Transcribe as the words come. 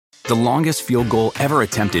The longest field goal ever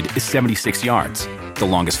attempted is 76 yards. The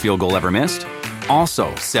longest field goal ever missed?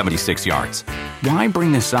 Also 76 yards. Why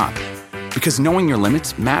bring this up? Because knowing your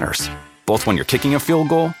limits matters, both when you're kicking a field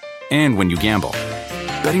goal and when you gamble.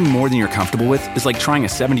 Betting more than you're comfortable with is like trying a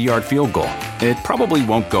 70-yard field goal. It probably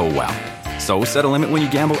won't go well. So set a limit when you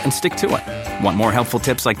gamble and stick to it. Want more helpful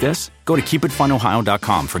tips like this? Go to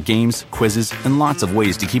keepitfunohio.com for games, quizzes, and lots of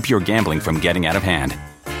ways to keep your gambling from getting out of hand.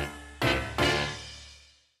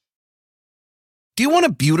 Do you want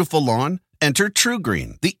a beautiful lawn? Enter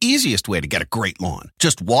TruGreen, the easiest way to get a great lawn.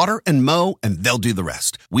 Just water and mow, and they'll do the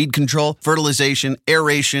rest. Weed control, fertilization,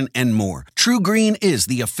 aeration, and more. TruGreen is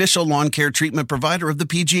the official lawn care treatment provider of the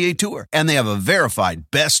PGA Tour, and they have a verified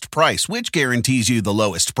best price, which guarantees you the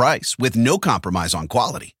lowest price with no compromise on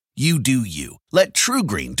quality. You do you. Let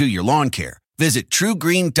TruGreen do your lawn care. Visit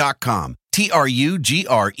TruGreen.com,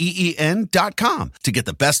 TruGreen.com, to get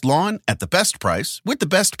the best lawn at the best price with the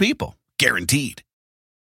best people. Guaranteed.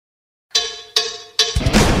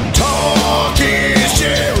 Talk is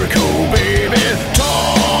Jericho, baby.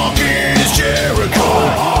 Talk is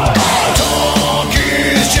Jericho. Talk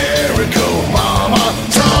is Jericho, mama.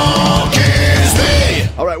 Talk is me.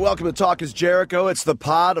 All right, welcome to Talk is Jericho. It's the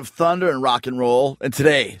pod of thunder and rock and roll. And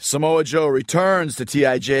today, Samoa Joe returns to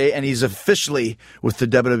TIJ, and he's officially with the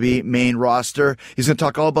WWE main roster. He's going to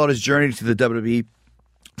talk all about his journey to the WWE,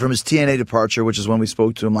 from his TNA departure, which is when we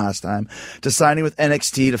spoke to him last time, to signing with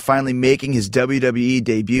NXT, to finally making his WWE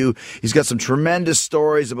debut. He's got some tremendous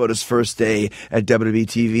stories about his first day at WWE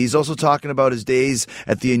TV. He's also talking about his days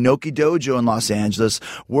at the Inoki Dojo in Los Angeles,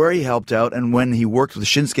 where he helped out and when he worked with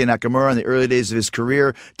Shinsuke Nakamura in the early days of his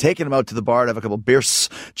career, taking him out to the bar to have a couple beers.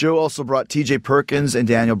 Joe also brought TJ Perkins and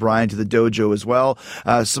Daniel Bryan to the dojo as well.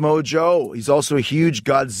 Samoa Joe, he's also a huge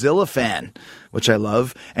Godzilla fan, which I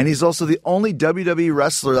love. And he's also the only WWE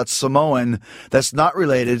wrestler that's Samoan that's not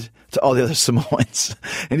related to all the other Samoans.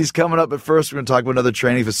 And he's coming up, but first we're going to talk about another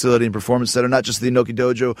training facility and performance center, not just the Inoki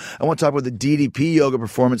Dojo. I want to talk about the DDP Yoga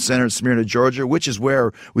Performance Center in Smyrna, Georgia, which is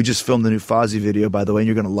where we just filmed the new Fozzy video, by the way, and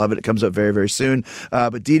you're going to love it. It comes out very, very soon.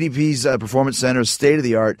 But DDP's Performance Center is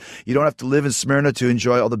state-of-the-art. You don't have to live in Smyrna to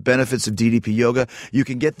enjoy all the benefits of DDP Yoga. You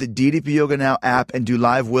can get the DDP Yoga Now app and do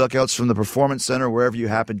live workouts from the Performance Center wherever you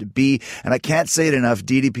happen to be. And I can't say it enough,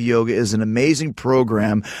 DDP Yoga is an amazing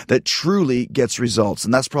program that truly gets results.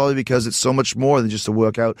 And that's probably because it's so much more than just a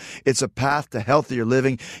workout. It's a path to healthier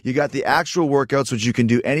living. You got the actual workouts, which you can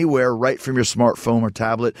do anywhere right from your smartphone or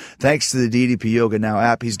tablet. Thanks to the DDP Yoga Now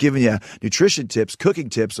app, he's giving you nutrition tips,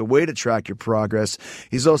 cooking tips, a way to track your progress.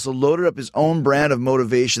 He's also loaded up his own brand of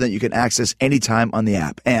motivation that you can access anytime on the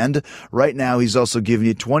app. And right now, he's also giving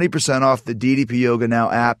you 20% off the DDP Yoga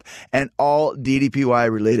Now app and all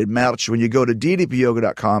DDPY related merch when you go to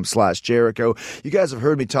ddpyoga.com/Jericho. You guys have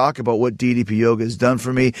heard me talk about what DDP Yoga has done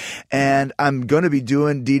for me, and I'm going to be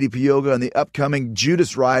doing DDP Yoga on the upcoming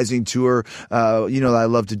Judas Rising tour. You know, I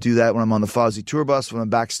love to do that when I'm on the Fozzy tour bus, when I'm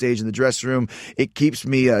backstage in the dressing room. It keeps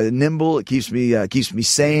me nimble. It keeps me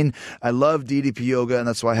sane. I love DDP Yoga, and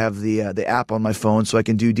that's why I have the app on my phone, so I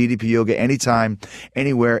can do DDP Yoga anytime,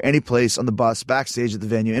 anywhere, any place, on the bus, backstage at the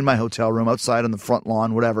venue, in my hotel room, outside on the front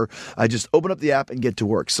lawn, whatever. I just open up the app and get to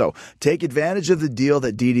work. So take advantage of the deal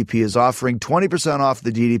that DDP is offering. 20% off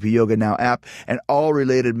the DDP Yoga Now app and all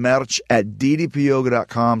related merch at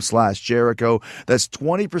ddpyoga.com/Jericho. That's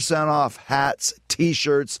 20% off hats,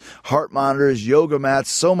 t-shirts, heart monitors, yoga mats,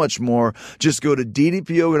 so much more. Just go to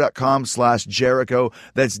ddpyoga.com/Jericho.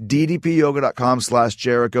 That's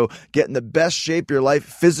ddpyoga.com/Jericho. Get in the best shape of your life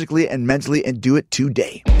physically and mentally, and do it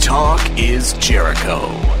today. Talk is Jericho.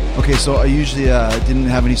 Okay, so I usually didn't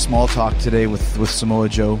have any small talk today with Samoa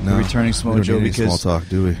Joe, the returning Samoa Joe, because small talk,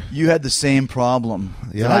 do we? You had the same problem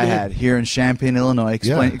that I had here in Champaign, Illinois.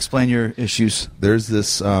 Explain your issues. There's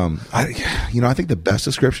this, I think the best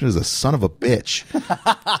description is a son of a bitch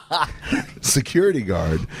security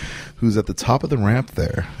guard who's at the top of the ramp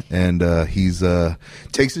there, and he's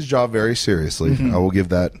takes his job very seriously. I will give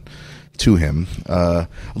that to him. A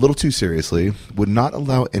little too seriously. Would not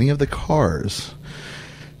allow any of the cars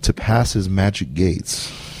to pass his magic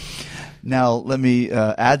gates. Now, let me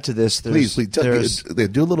add to this. Please, do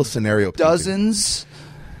a little scenario. Dozens,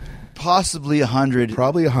 possibly 100.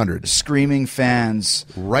 Probably 100. Screaming fans.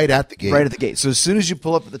 Right at the gate. Right at the gate. So as soon as you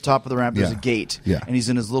pull up at the top of the ramp, there's a gate. Yeah. And he's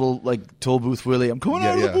in his little, toll booth Willie. I'm coming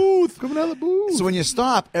out of the booth. Coming out of the booth. So when you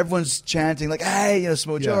stop, everyone's chanting, hey,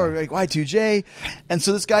 Samoa Joe, or Y2J. And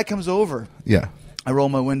so this guy comes over. Yeah. I roll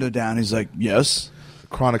my window down. He's like, yes.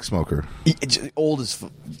 Chronic smoker. Old as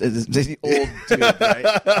old dude,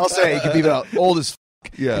 right? I'll say he can be about old as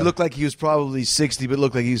Yeah. He looked like he was probably 60, but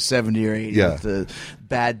looked like he was 70 or 80 Yeah. with the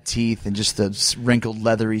bad teeth and just the wrinkled,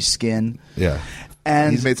 leathery skin. Yeah.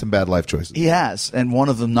 And He's made some bad life choices. he has, and one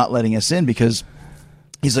of them not letting us in because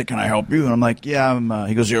he's like, "Can I help you?" And I'm like, "Yeah."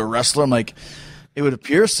 He goes, "You're a wrestler?" I'm like, "It would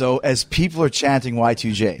appear so." As people are chanting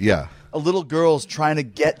Y2J, Yeah. a little girl's trying to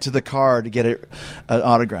get to the car to get an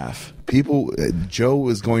autograph. People, Joe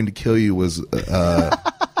was going to kill you was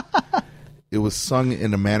it was sung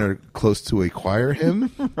in a manner close to a choir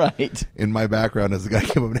hymn. Right. In my background, as the guy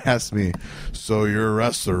came up and asked me, "So you're a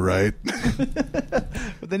wrestler, right?"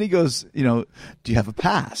 But then he goes, "Do you have a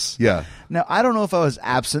pass?" Yeah. Now I don't know if I was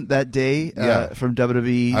absent that day Yeah. from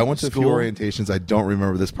WWE. I went to a few school. orientations. I don't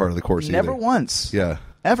remember this part of the course Never either. once. Yeah.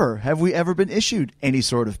 Ever have we ever been issued any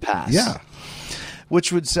sort of pass? Yeah.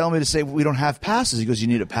 Which would sell me to say, we don't have passes. He goes, "You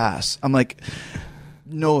need a pass." I'm like,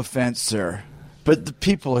 "No offense, sir, but the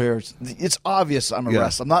people here, it's obvious I'm a Yeah.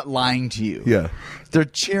 wrestler. I'm not lying to you." Yeah. They're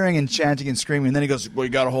cheering and chanting and screaming. And then he goes, "Well,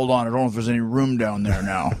 you got to hold on. I don't know if there's any room down there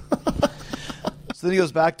now." So then he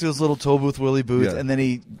goes back to his little toll booth Willie booth, Yeah. and then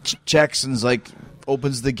he checks and is like,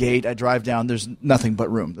 opens the gate. I drive down. There's nothing but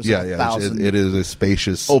room. There's Yeah, like yeah. 1,000 It is a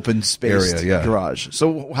spacious open space area. Yeah. garage.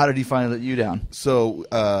 So how did he finally let you down? So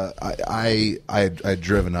I had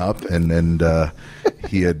driven up and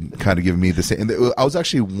he had kind of given me the same. And I was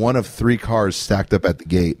actually one of 3 cars stacked up at the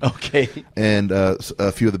gate. Okay. And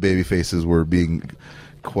a few of the baby faces were being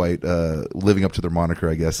quite living up to their moniker,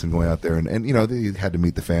 I guess, and going out there and they had to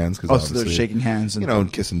meet the fans because So they're shaking hands and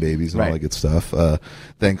and kissing babies and all Right. that good stuff.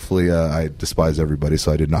 Thankfully, I despise everybody,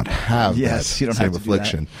 so I did not have Yes, that you don't same have to do that.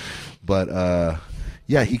 affliction. But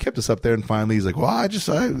yeah, he kept us up there, and finally he's like, "Well, I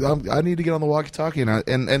need to get on the walkie-talkie,"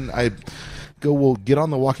 and I go, "Well, get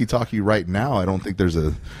on the walkie-talkie right now. I don't think there's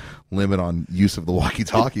a limit on use of the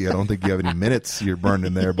walkie-talkie. I don't think you have any minutes you're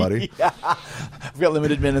burning there, buddy." I've got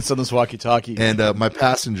limited minutes on this walkie-talkie. And my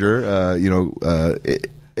passenger,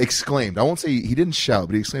 exclaimed. I won't say he didn't shout,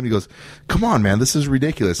 but he exclaimed. He goes, "Come on, man, this is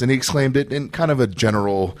ridiculous!" And he exclaimed it in kind of a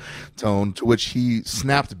general tone, to which he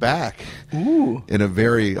snapped back in a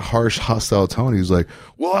very harsh, hostile tone. He was like,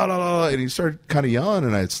 "Well," and he started kind of yelling.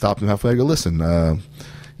 And I stopped him halfway. I go, "Listen,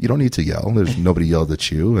 you don't need to yell. There's nobody yelled at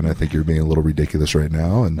you, and I think you're being a little ridiculous right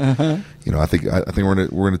now. And I think we're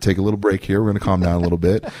gonna take a little break here. We're gonna calm down a little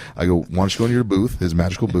bit." I go, "Why don't you go into your booth, his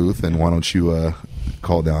magical booth, and why don't you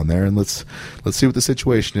call down there and let's see what the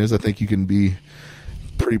situation is. I think you can be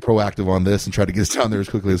pretty proactive on this and try to get us down there as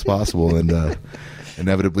quickly as possible." And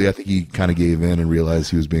inevitably, I think he kind of gave in and realized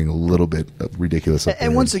he was being a little bit ridiculous. Up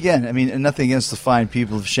And there. once again, I mean, and nothing against the fine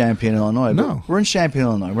people of Champaign, Illinois. No. but we're in Champaign,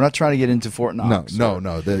 Illinois. We're not trying to get into Fort Knox. no.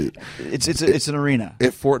 It's an arena.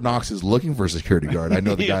 If Fort Knox is looking for a security guard, I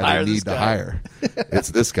know the You guy hire they this need to guy. hire. It's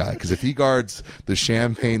this guy, because if he guards the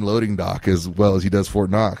Champaign loading dock as well as he does Fort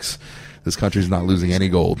Knox, this country's not losing any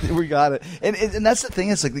gold. We got it, and that's the thing.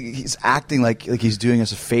 It's like he's acting like he's doing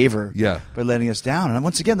us a favor, Yeah. by letting us down. And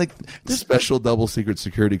once again, like there's Special double secret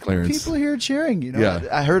security clearance. people here cheering. Yeah.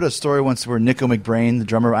 I heard a story once where Nico McBrain, the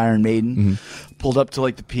drummer of Iron Maiden, Mm-hmm. pulled up to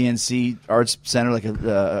like the PNC Arts Center, like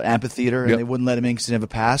a amphitheater, and Yep. they wouldn't let him in because he didn't have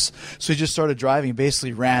a pass. So he just started driving.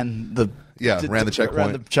 Basically, ran the checkpoint.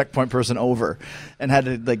 ran the checkpoint person over, and had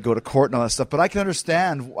to like go to court and all that stuff. But I can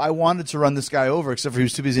understand. I wanted to run this guy over, except for he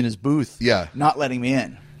was too busy in his booth. Yeah. not letting me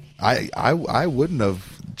in. I wouldn't have,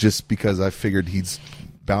 just because I figured he's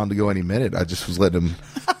bound to go any minute. I just was letting him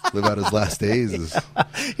live out his last days.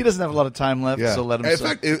 He doesn't have a lot of time left, Yeah. so let him.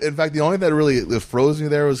 In fact, the only thing that really froze me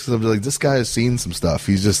there was because I was like, this guy has seen some stuff.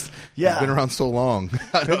 He's been around so long.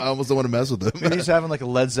 I almost don't want to mess with him. Maybe he's having like a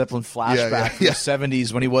Led Zeppelin flashback from the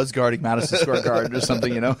 70s when he was guarding Madison Square Garden or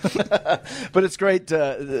something, But it's great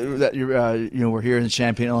that you're, we're here in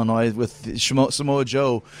Champaign, Illinois with Samoa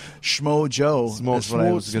Joe. Schmo Joe is what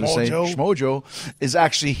I was going to say. Schmo Joe is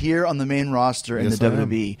actually here on the main roster in Yes, the I am.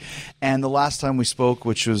 WWE. And the last time we spoke,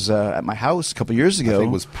 which was at my house a couple years ago, I think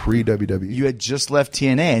it was pre-WWE. you had just left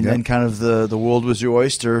TNA, and then kind of the world was your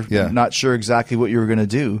oyster. Yeah. Not sure exactly what you were going to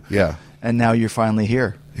do. Yeah. And now you're finally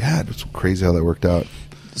here. Yeah, it's crazy how that worked out.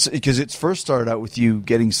 Because it first started out with you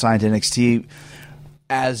getting signed to NXT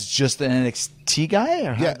as just an NXT guy.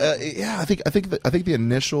 Or I think the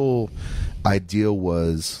initial idea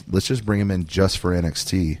was, let's just bring him in just for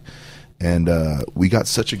NXT, and we got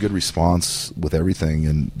such a good response with everything,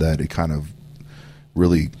 and that it kind of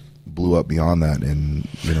really blew up beyond that. And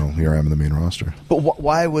here I am in the main roster. But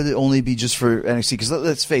why would it only be just for NXT? Because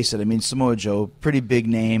let's face it. I mean, Samoa Joe, pretty big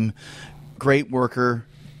name, great worker,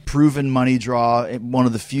 proven money draw, one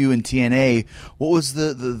of the few in TNA. What was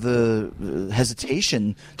the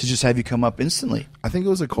hesitation to just have you come up instantly? I think it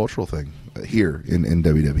was a cultural thing here in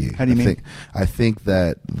WWE. How do you mean? I think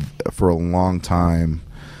that for a long time,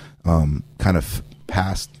 kind of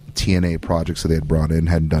past TNA projects that they had brought in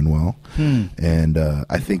hadn't done well, and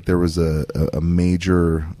I think there was a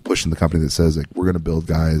major push in the company that says, like, we're going to build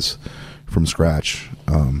guys from scratch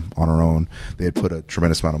on our own. They had put a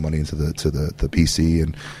tremendous amount of money into the PC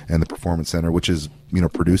and the Performance Center, which is, you know,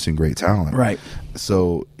 producing great talent. Right.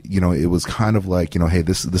 So, you know, it was kind of like, you know, hey,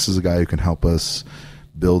 this is a guy who can help us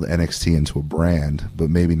build NXT into a brand, but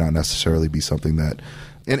maybe not necessarily be something that,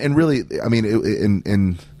 and really, I mean,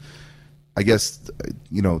 in I guess,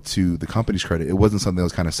 you know, to the company's credit, it wasn't something that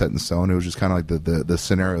was kind of set in stone. It was just kind of like the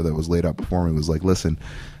scenario that was laid out before me was like, listen,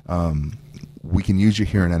 we can use you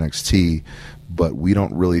here in NXT, but we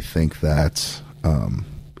don't really think that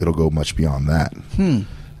it'll go much beyond that.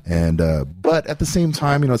 And but at the same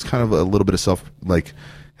time, you know, it's kind of a little bit of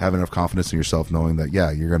having enough confidence in yourself, knowing that, yeah,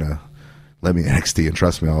 you're gonna let me NXT, and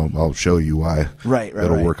trust me, I'll show you why. Right.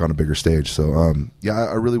 It'll work on a bigger stage. So, yeah,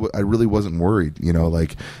 I really wasn't worried. You know,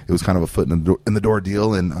 like, it was kind of a foot in the door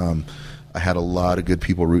deal, and I had a lot of good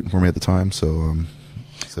people rooting for me at the time. So,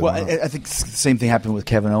 well, I think the same thing happened with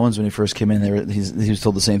Kevin Owens when he first came in there. He was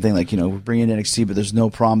told the same thing, like, you know, we're bringing in NXT, but there's no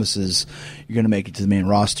promises you're going to make it to the main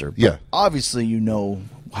roster. But yeah, obviously, you know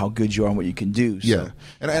how good you are and what you can do. So. Yeah,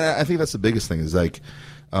 and I think that's the biggest thing is, like,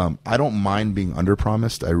 I don't mind being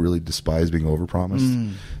under-promised. I really despise being over-promised.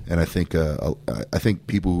 And I think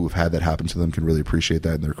people who have had that happen to them can really appreciate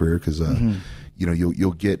that in their career, because you know,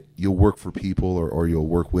 you'll work for people or you'll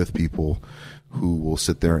work with people who will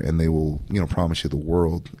sit there and they will, you know, promise you the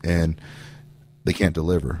world, and they can't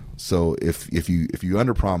deliver. So if you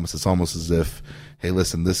under-promise, it's almost as if, hey,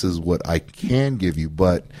 listen, this is what I can give you,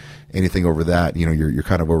 but anything over that, you know, you're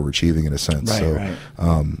kind of overachieving in a sense. Right, so,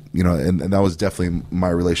 right. You know, and that was definitely my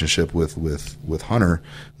relationship with Hunter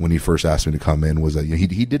when he first asked me to come in, was that, you know,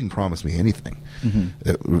 he didn't promise me anything.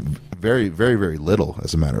 Very, very, very little,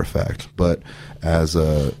 as a matter of fact. But as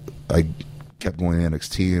I kept going to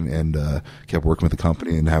NXT and kept working with the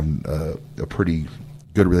company and having a pretty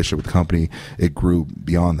good relationship with the company, it grew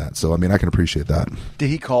beyond that. So, I mean, I can appreciate that. Did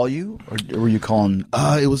he call you, or were you calling?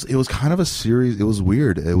 It was kind of a series. It was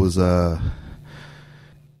weird. It was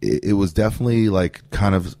it was definitely like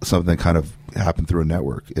kind of something that kind of happened through a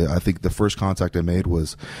network. I think the first contact I made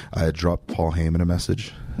was I had dropped Paul Heyman a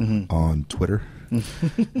message on Twitter,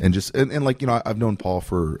 and like, you know, I've known Paul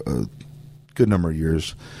for a good number of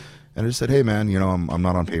years, and I just said, hey man, you know, I'm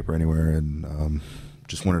not on paper anywhere, and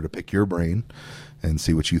just wanted to pick your brain and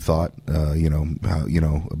see what you thought, you know, how, you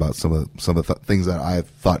know, about some of the things that I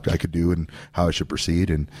thought I could do and how I should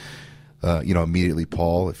proceed. And you know, immediately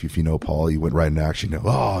Paul, if you know Paul, he went right into action. You know,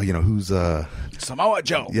 oh, you know, who's Samoa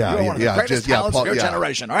Joe? Yeah, you're one of the greatest talents Paul, of your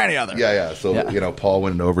generation, or any other. Yeah. So you know, Paul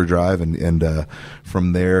went into overdrive, and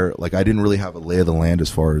from there, like, I didn't really have a lay of the land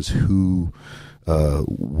as far as who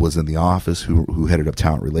was in the office, who headed up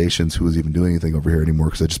talent relations, who was even doing anything over here anymore,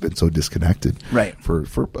 because I'd just been so disconnected for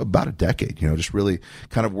about a decade, you know, just really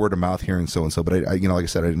kind of word of mouth hearing so and so. But I, you know, like I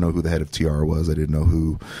said, I didn't know who the head of TR was. I didn't know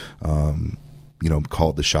who you know,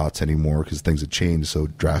 called the shots anymore, because things had changed so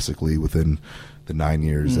drastically within the 9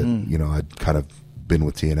 years that, you know, I'd kind of been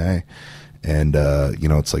with TNA. And you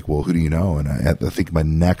know, it's like, well, who do you know? And I think my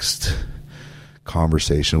next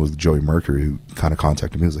conversation was Joey Mercury, who kind of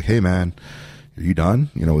contacted me. He was like, hey man, are you done,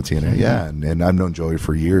 you know, with TNA? Yeah. And I've known Joey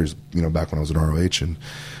for years, you know, back when I was in ROH, and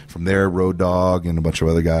from there, Road Dogg and a bunch of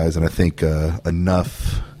other guys. And I think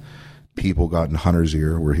enough people got in Hunter's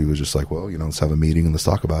ear where he was just like, well, you know, let's have a meeting and let's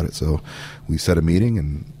talk about it. So we set a meeting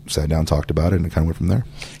and sat down, talked about it, and it kind of went from there.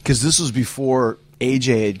 Because this was before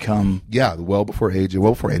AJ had come. Yeah, well before AJ,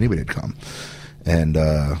 well before anybody had come. And,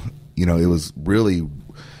 you know, it was really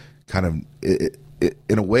kind of,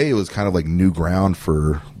 in a way, it was kind of like new ground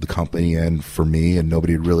for the company and for me, and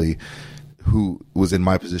nobody had really, who was in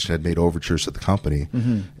my position, had made overtures to the company,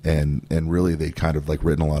 and really they kind of like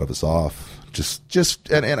written a lot of us off.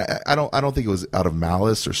 And I don't think it was out of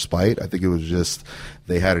malice or spite. I think it was just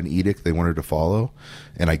they had an edict they wanted to follow,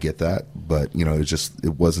 and I get that. But you know, it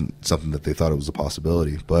wasn't something that they thought it was a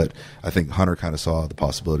possibility. But I think Hunter kind of saw the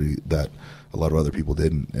possibility that a lot of other people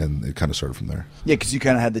didn't, and it kind of started from there. Yeah, because you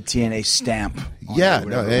kind of had the TNA stamp. Yeah,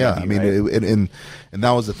 I mean, right? And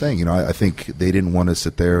that was the thing. You know, I think they didn't want to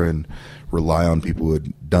sit there and rely on people who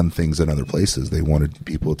had done things in other places. They wanted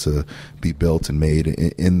people to be built and made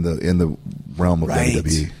in the realm of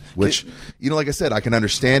WWE. Which, you know, like I said, I can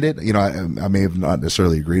understand it. You know, I may have not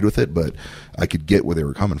necessarily agreed with it, but I could get where they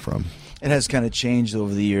were coming from. It has kind of changed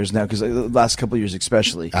over the years now, because the last couple of years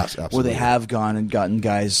especially, Absolutely. where they have gone and gotten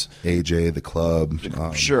guys. AJ, the club.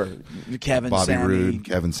 Sure. Kevin, Bobby Sammy, Roode,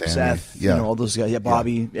 Kevin, Sammy. Seth, Yeah. all those guys. Yeah,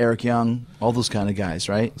 Bobby, Eric Young, all those kind of guys,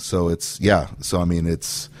 right? So it's So I mean,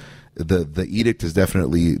 it's the edict has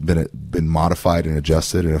definitely been modified and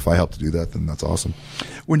adjusted, and if I help to do that, then that's awesome.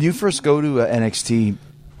 When you first go to NXT,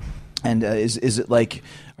 and is it like,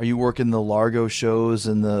 are you working the Largo shows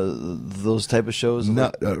and those type of shows?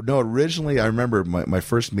 No. Originally, I remember my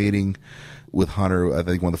first meeting with Hunter. I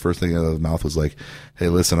think one of the first things out of his mouth was like, "Hey,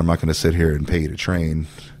 listen, I'm not going to sit here and pay you to train."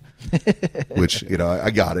 Which I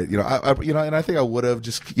got it. And I think I would have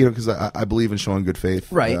just because I believe in showing good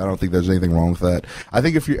faith. Right. I don't think there's anything wrong with that. I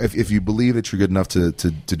think if you believe that you're good enough to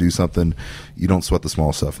do something, you don't sweat the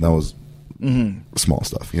small stuff. And that was small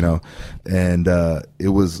stuff, and it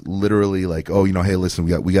was literally like, hey, listen,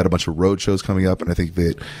 we got a bunch of road shows coming up, and I think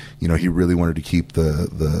that he really wanted to keep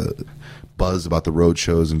the buzz about the road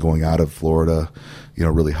shows and going out of Florida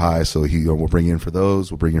really high. So we'll bring you in for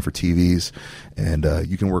those, we'll bring you in for TVs, and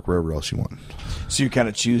you can work wherever else you want. So you're kind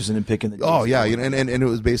of choosing and picking the dates. Oh yeah, and it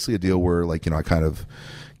was basically a deal where I kind of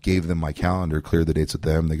gave them my calendar, cleared the dates with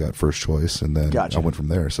them. They got first choice, and then Gotcha. I went from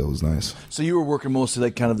there. So it was nice. So you were working mostly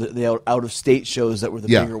like kind of the out of state shows that were the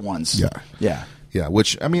Yeah. bigger ones. Yeah.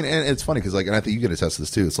 Which I mean, and it's funny because and I think you can attest to this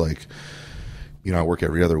too. It's like, I work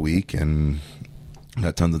every other week and I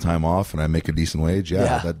got tons of time off, and I make a decent wage.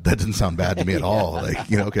 Yeah. That didn't sound bad to me at all.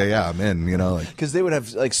 Like, okay, yeah, I'm in. Because they would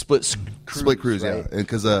have like split crews, right? Yeah.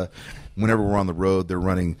 Because whenever we're on the road, they're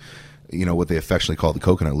running what they affectionately call the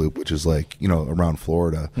Coconut Loop, which is like around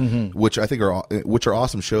Florida, which I think are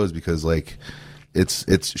awesome shows because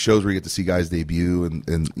it's shows where you get to see guys debut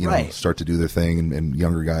and Right. start to do their thing and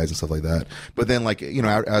younger guys and stuff like that. But then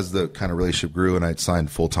as the kind of relationship grew and I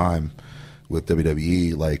signed full time with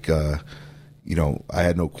WWE, I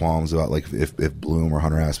had no qualms about if Bloom or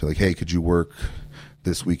Hunter asked me like, hey, could you work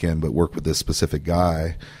this weekend but work with this specific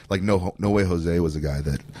guy? Like no way Jose was a guy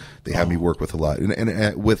that they had me work with a lot,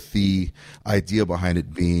 and with the idea behind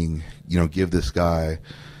it being give this guy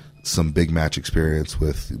some big match experience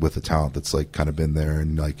with the talent that's kind of been there,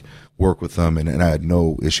 and work with them, and I had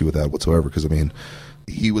no issue with that whatsoever, because I mean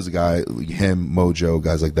he was a guy, him, Mojo,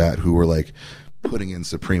 guys like that who were putting in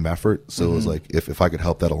supreme effort. So it was if I could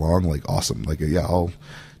help that along, awesome, I'll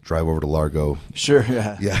drive over to Largo. Sure,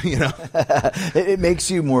 yeah. Yeah, It makes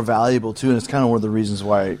you more valuable too, and it's kind of one of the reasons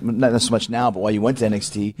why, not so much now, but why you went to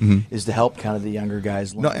NXT is to help kind of the younger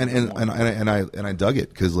guys. No, and I dug it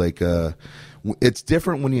because it's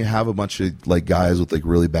different when you have a bunch of guys with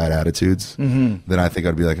really bad attitudes. Then I think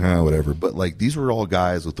I'd be whatever. But these were all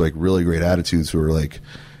guys with really great attitudes who were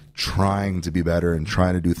trying to be better and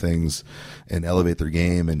trying to do things and elevate their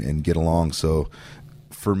game and get along. So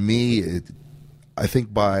for me, I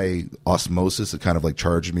think by osmosis, it kind of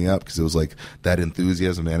charged me up, because it was that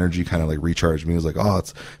enthusiasm and energy kind of recharged me. It was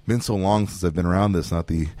it's been so long since I've been around this, not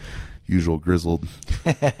the usual grizzled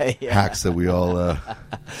hacks that we all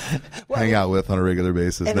hang out with on a regular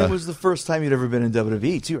basis. And it was the first time you'd ever been in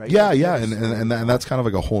WWE too, right? Yeah, and that's kind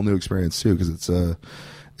of a whole new experience too, because it's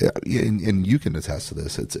and you can attest to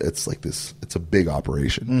this. It's like this. It's a big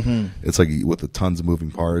operation. It's with tons of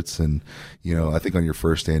moving parts, and I think on your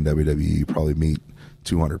first day in WWE, you probably meet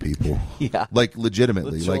 200 people. Yeah,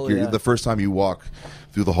 legitimately. Literally, the first time you walk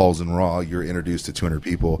through the halls in Raw, you're introduced to 200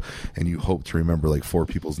 people, and you hope to remember 4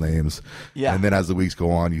 people's names. Yeah, and then as the weeks go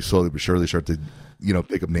on, you slowly but surely start to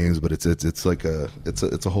pick up names, but it's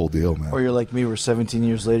a whole deal, man. Or you're like me, where 17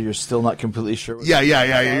 years later, you're still not completely sure. Yeah.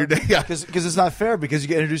 Because it's not fair, because you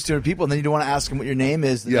get introduced to 200 people, and then you don't want to ask them what your name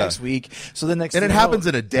is the next week. So the next, and it happens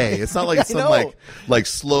in a day. It's not like some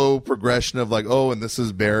slow progression of and this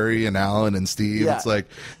is Barry and Alan and Steve. Yeah. It's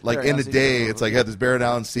in a day. It's there's Barry and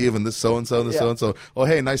Alan, Steve, and this so and so and this so and so. Oh,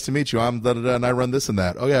 hey, nice to meet you. I'm da da da, and I run this and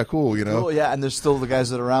that. Oh yeah, cool. Cool, yeah. And there's still the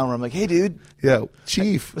guys that are around where I'm like, hey, dude. Yeah,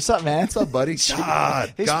 Chief. What's up, man? What's up, buddy?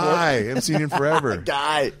 God, Hey, guy. I haven't seen him forever.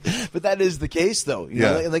 Guy. But that is the case, though.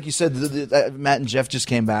 Yeah. Like you said, Matt and Jeff just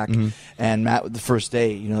came back, and Matt, the first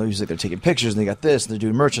day, he was they're taking pictures, and they got this, and they're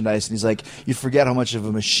doing merchandise, and he's like, you forget how much of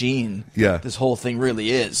a machine this whole thing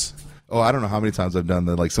really is. Oh, I don't know how many times I've done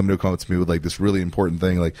that. Somebody will come up to me with this really important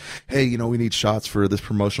thing, hey, we need shots for this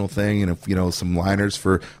promotional thing, and if some liners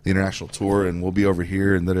for the international tour, and we'll be over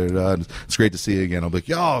here, and da da da. And it's great to see you again. I'll be like,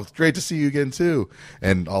 yo, it's great to see you again too.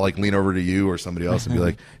 And I'll lean over to you or somebody else and be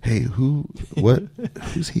like, hey, who's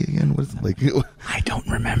he again? What is it I don't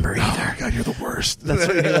remember either. Oh, God, you're the worst. That's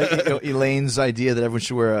what, Elaine's idea that everyone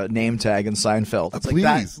should wear a name tag in Seinfeld. It's please.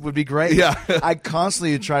 that would be great. Yeah. I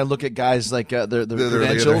constantly try to look at guys their Their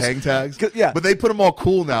credentials. hang tag. tags. Yeah. But they put them all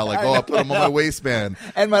cool now. Like, I put them on my waistband.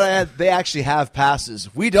 And might I add, they actually have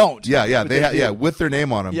passes. We don't. Yeah, But they do. with their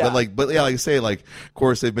name on them. Yeah. Like I say, like, of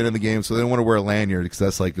course they've been in the game, so they don't want to wear a lanyard because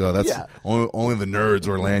that's like, that's Yeah. only the nerds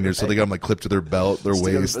wear lanyards. So they got them like clipped to their belt, their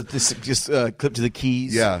waist. Just clip to the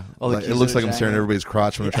keys. Yeah, All the like, keys it looks are like I'm staring at dangling. everybody's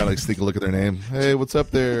crotch when they're trying to like sneak a look at their name. Hey, what's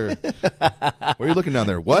up there? Why are you looking down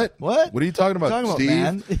there? What? What? What are you talking about, Steve?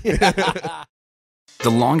 man? The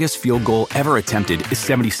longest field goal ever attempted is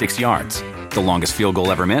 76 yards. The longest field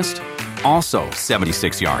goal ever missed? Also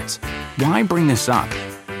 76 yards. Why bring this up?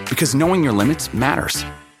 Because knowing your limits matters,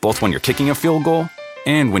 both when you're kicking a field goal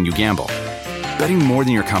and when you gamble. Betting more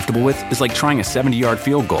than you're comfortable with is like trying a 70-yard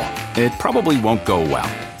field goal. It probably won't go well.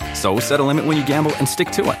 So set a limit when you gamble and stick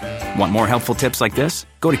to it. Want more helpful tips like this?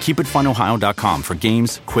 Go to keepitfunohio.com for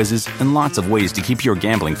games, quizzes, and lots of ways to keep your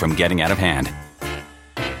gambling from getting out of hand.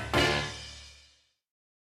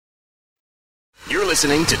 You're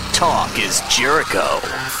listening to Talk is Jericho.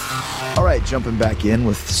 All right, jumping back in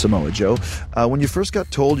with Samoa Joe. When you first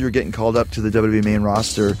got told you were getting called up to the WWE main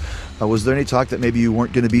roster, was there any talk that maybe you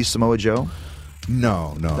weren't going to be Samoa Joe?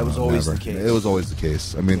 No. That was always never. the case. It was always the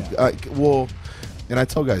case. I mean, and I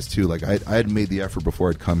tell guys too, like I had made the effort before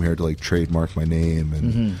I'd come here to like trademark my name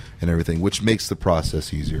and everything, which makes the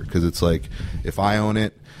process easier because it's like if I own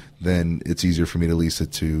it, then it's easier for me to lease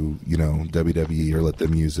it to WWE or let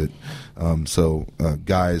them use it. So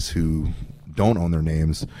guys who don't own their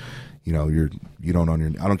names, you don't own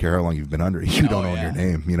your. I don't care how long you've been under. You don't own your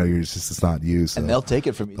name. You're just it's not you. So. And they'll take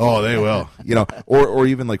it from you. Oh, they will. Or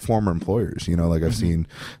even like former employers. Like I've seen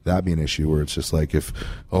that be an issue where it's just like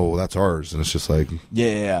that's ours, and it's just like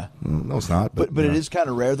Yeah. no, it's not. But it is kind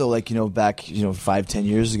of rare though. Like back 5-10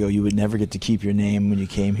 years ago, you would never get to keep your name when you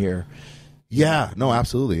came here. Yeah, no,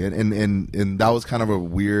 absolutely, and that was kind of a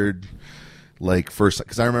weird like first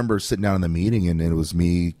because I remember sitting down in the meeting and it was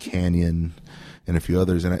me, Canyon, and a few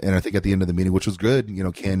others, and I think at the end of the meeting, which was good,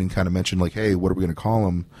 Canyon kind of mentioned like, hey, what are we going to call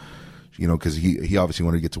him? Because he obviously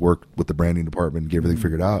wanted to get to work with the branding department and get everything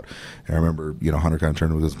figured out. And I remember, Hunter kind of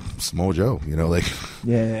turned with his Samoa Joe, like,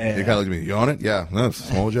 Yeah. he kind of looked at me, you own it? Yeah, no, it's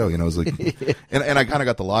Samoa Joe. It was like, and I kind of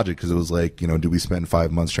got the logic because it was like, do we spend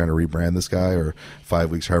 5 months trying to rebrand this guy or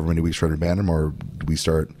 5 weeks, however many weeks trying to rebrand him, or do we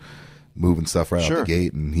start moving stuff right out the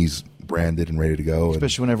gate and he's branded and ready to go?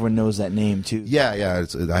 Especially when everyone knows that name too. Yeah.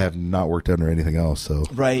 I have not worked under anything else, so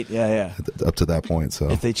Right. Yeah. up to that point. So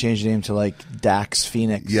If they change the name to like Dax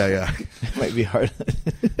Phoenix, yeah, it might be hard.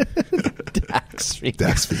 Dax Phoenix.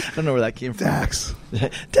 Dax Phoenix. I don't know where that came from. Dax.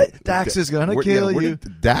 Dax is gonna Where- kill where you.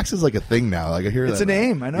 did- Dax is like a thing now. Like I hear It's that. a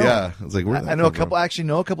name. I know. Yeah, it's like I know a couple. Actually,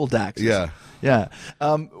 know a couple Daxes. Yeah. Yeah.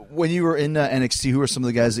 When you were in NXT, who were some of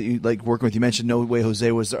the guys that you like working with? You mentioned No Way Jose.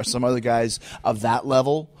 Was there some other guys of that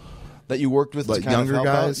level that you worked with? Like to kind younger of help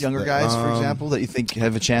out? guys? Younger guys, for example, that you think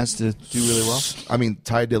have a chance to do really well? I mean,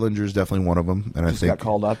 Ty Dillinger is definitely one of them, and I think got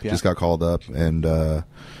called up, yeah. Just got called up, and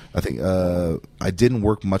I think I didn't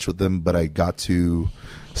work much with them, but I got to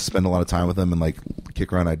spend a lot of time with them and like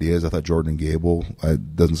kick around ideas. I thought Jordan and Gable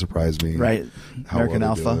doesn't surprise me, Right. How American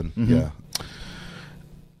well they're Alpha. doing. Yeah.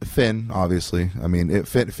 Finn, obviously. I mean,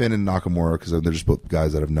 Finn and Nakamura, because they're just both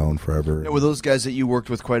guys that I've known forever. Were those guys that you worked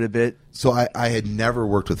with quite a bit? So I had never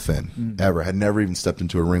worked with Finn, ever. Had never even stepped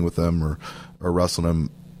into a ring with them or wrestled him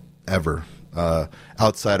ever.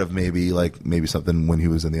 Outside of maybe something when he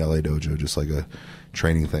was in the LA dojo, just like a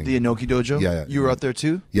training thing. The Inoki Dojo? Yeah. You were out there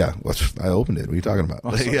too? Yeah, well, I opened it. What are you talking about?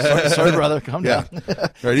 Oh, sorry, brother. Calm Yeah. down.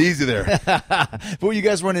 Right, easy there. But you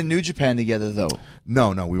guys weren't in New Japan together, though.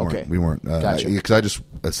 No, we weren't. Okay. We weren't. Gotcha. Because I just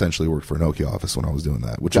essentially worked for Inoki office when I was doing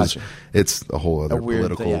that, which Gotcha. it's a whole other weird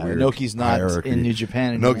political thing, yeah. weird Inoki's not hierarchy. in New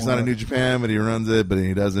Japan anymore. Inoki's not in New Japan, but he runs it, but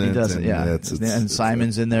he doesn't. He doesn't, and yeah. And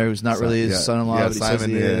Simon's in there, who's not really his son-in-law, Yeah, but Simon,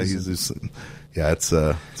 he says he is. he's just. Yeah, it's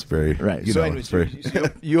very Right. You So know, anyways, it's very.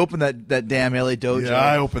 you opened that damn LA dojo. Yeah,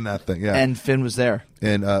 I opened that thing. Yeah, And Finn was there.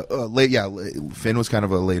 and Finn was kind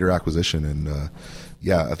of a later acquisition, and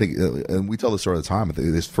I think and we tell the story all the time. I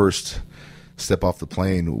think his first step off the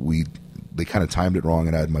plane, they kind of timed it wrong,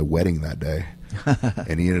 and I had my wedding that day,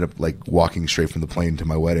 and he ended up like walking straight from the plane to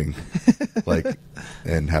my wedding,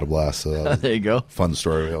 and had a blast. So There you go. fun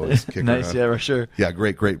story. We always kick Nice, around. yeah, for sure. Yeah,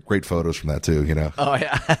 great photos from that too. Oh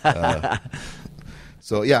yeah.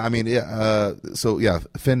 So yeah, I mean, Finn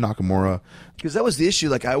Nakamura. Because that was the issue.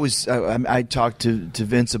 Like I talked to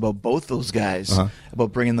Vince about both those guys,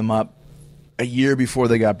 about bringing them up a year before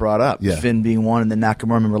they got brought up. Yeah. Finn being one, and then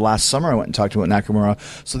Nakamura. I remember last summer I went and talked to Nakamura.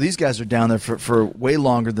 So these guys are down there for way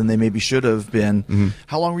longer than they maybe should have been. Mm-hmm.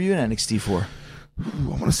 How long were you in NXT for? I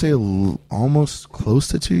want to say almost close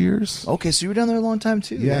to 2 years. Okay, so you were down there a long time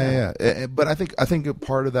too. Yeah. But I think a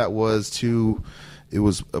part of that was to it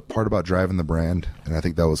was a part about driving the brand, and I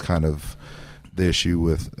think that was kind of the issue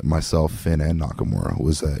with myself, Finn, and Nakamura,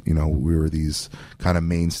 was that, you know, we were these kind of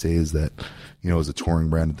mainstays that, you know, as a touring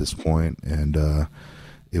brand at this point, and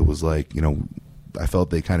it was like, you know, I felt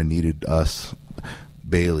they kind of needed us.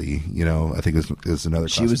 Bailey, you know, I think is another.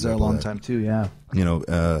 She was there a long time too. Yeah, you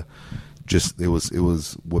know, just it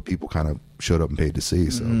was what people kind of showed up and paid to see.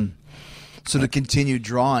 So. So to continue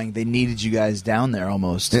drawing, they needed you guys down there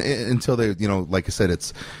almost until they, you know, like I said,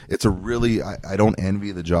 it's a really I don't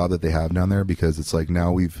envy the job that they have down there, because it's like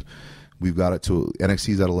now we've got it to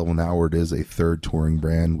NXT's at a level now where it is a third touring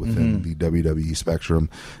brand within the WWE spectrum,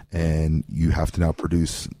 and you have to now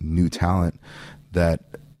produce new talent that,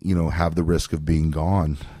 you know, have the risk of being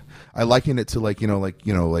gone. I liken it to like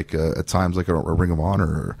at times like a Ring of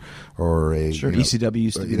Honor or a ECW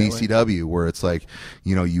used to be an ECW, where it's like,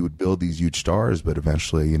 you know, you would build these huge stars, but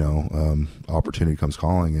eventually, you know, opportunity comes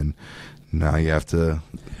calling, and now you have to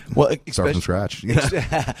start from scratch. You know?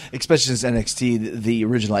 Especially since NXT, the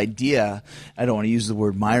original idea, I don't want to use the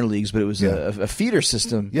word minor leagues, but it was a feeder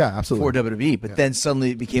system for WWE. But then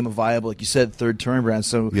suddenly it became a viable, like you said, third touring brand.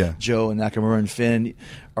 So Joe and Nakamura and Finn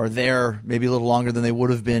are there maybe a little longer than they would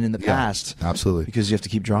have been in the past. Absolutely. Because you have to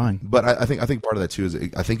keep drawing. But I think part of that too is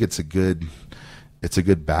I think it's a good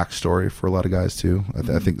backstory for a lot of guys too.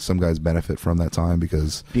 I think some guys benefit from that time,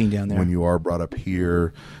 because being down there, when you are brought up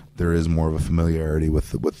here, there is more of a familiarity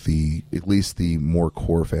with the at least the more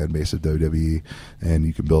core fan base of WWE, and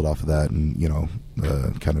you can build off of that, and, you know,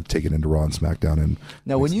 kind of take it into Raw and SmackDown. And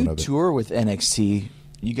now, when you tour with NXT,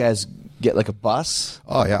 you guys get like a bus?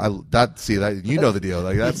 Oh yeah, you know the deal.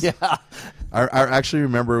 Like that's yeah. I actually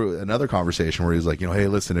remember another conversation where he was like, you know, hey,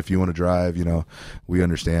 listen, if you want to drive, you know, we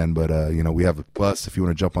understand, but you know, we have a bus. If you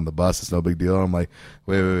want to jump on the bus, it's no big deal. I'm like,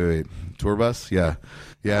 wait, tour bus? Yeah,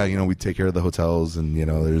 you know, we take care of the hotels, and, you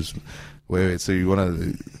know, there's wait, so you're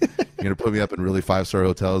gonna put me up in really 5-star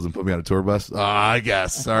hotels and put me on a tour bus? I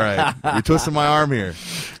guess. All right, you're twisting my arm here.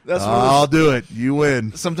 I'll do it. You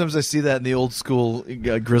win. Sometimes I see that in the old school,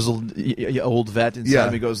 grizzled old vet inside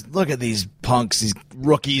of me goes, look at these punks, these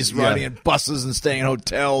rookies riding in buses and staying in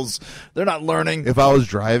hotels. They're not learning. If I was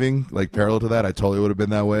driving like parallel to that, I totally would have been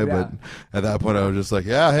that way. But at that point, I was just like,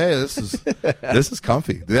 yeah, hey, this is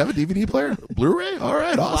comfy. Do they have a DVD player? Blu-ray? All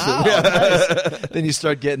right, awesome. Wow, nice. Then you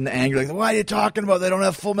start getting angry, like, why are you talking about? They don't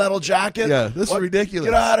have Full Metal Jacket? Yeah, this is ridiculous.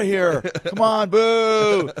 Get out of here. Come on,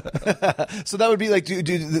 boo. So that would be like,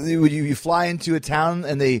 would you fly into a town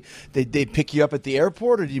and they pick you up at the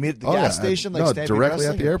airport, or do you meet at the gas station? No, directly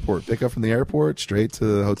at the airport. Pick up from the airport, straight to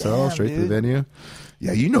the hotel, straight to the venue.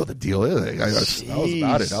 Yeah, you know the deal. I was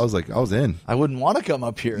about it. I was in. I wouldn't want to come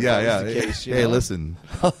up here. Yeah. Hey, listen.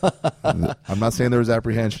 I'm not saying there was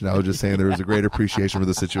apprehension. I was just saying there was a great appreciation for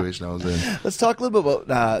the situation I was in. Let's talk a little bit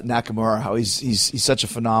about Nakamura, how he's such a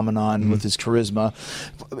phenomenon with his charisma,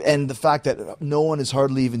 and the fact that no one has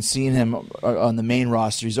hardly even seen him on the main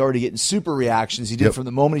roster. He's already getting super reactions. He did from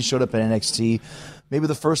the moment he showed up at NXT. Maybe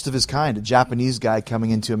the first of his kind, a Japanese guy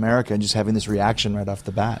coming into America and just having this reaction right off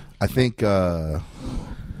the bat. I think for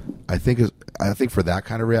that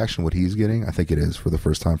kind of reaction, what he's getting, I think it is for the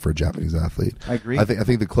first time for a Japanese athlete. I agree. I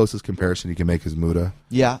think the closest comparison you can make is Muta.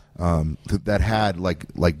 Yeah. That had like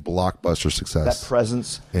blockbuster success. That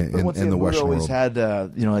presence in the Western world. Always had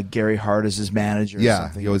like Gary Hart as his manager. Or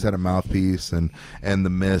something. He always had a mouthpiece and the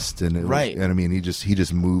Mist and and I mean he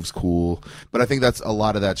just moves cool. But I think that's a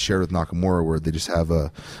lot of that shared with Nakamura, where they just have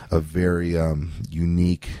a very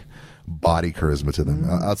unique body charisma to them,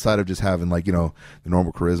 outside of just having like, you know, the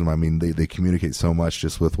normal charisma. I mean, they communicate so much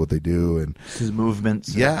just with what they do and his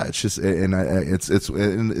movements. Yeah, it's just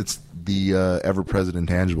it's the ever-present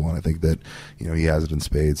intangible, and I think that, you know, he has it in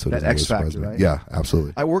spades. So that X factor, right? Yeah,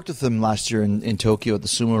 absolutely. I worked with him last year in Tokyo at the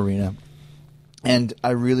Sumo Arena, and I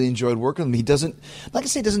really enjoyed working with him. He doesn't, like I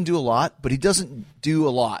say, he doesn't do a lot, but he doesn't do a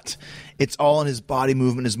lot. It's all in his body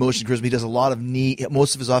movement, his motion charisma. He does a lot of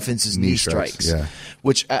most of his offense is knee strikes.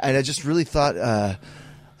 Which I just really thought,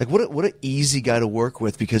 like, what an easy guy to work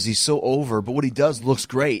with, because he's so over, but what he does looks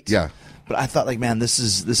great. Yeah. But I thought, like, man, this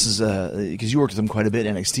is because you worked with him quite a bit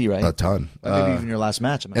in NXT, right? A ton. Maybe even your last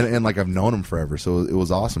match. And like, I've known him forever, so it was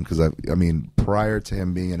awesome, because I mean, prior to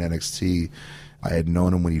him being in NXT, I had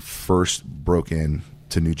known him when he first broke in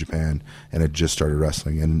to New Japan and had just started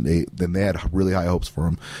wrestling, and they had really high hopes for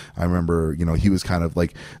him. I remember, you know, he was kind of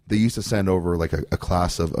like, they used to send over like a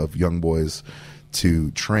class of young boys to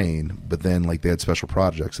train, but then like they had special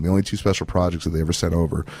projects, and the only two special projects that they ever sent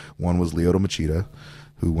over, one was Lyoto Machida,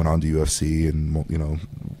 who went on to UFC and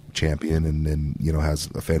champion and has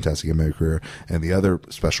a fantastic MMA career. And the other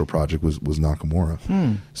special project was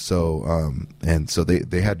Nakamura. So so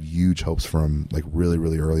they had huge hopes for him, like really,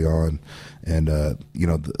 really early on. And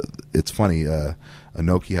it's funny,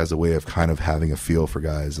 Inoki has a way of kind of having a feel for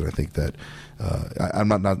guys, and I think that I'm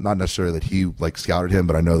not necessarily that he like scouted him,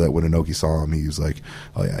 but I know that when Inoki saw him, he was like,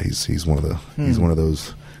 oh yeah, he's one of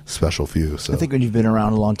those special few. So I think when you've been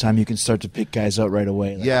around a long time, you can start to pick guys out right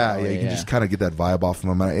away. Like, you can just kind of get that vibe off of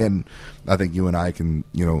them. And I think you and I can,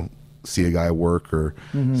 see a guy work or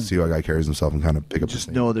see how a guy carries himself and kind of pick up. Just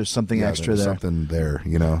know there's something extra there. Something there,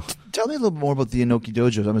 Tell me a little more about the Inoki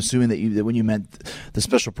Dojos. I'm assuming that when you meant the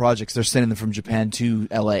special projects, they're sending them from Japan to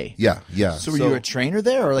LA. Yeah. So were you a trainer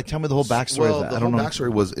there, or like tell me the whole backstory of that? The whole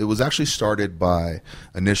backstory was actually started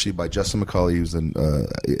initially by Justin McCulley, who's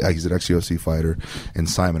he's an ex-UFC fighter, and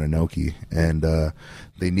Simon Inoki, and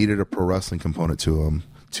they needed a pro wrestling component to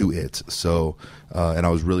it. So, and I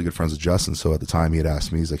was really good friends with Justin. So at the time he had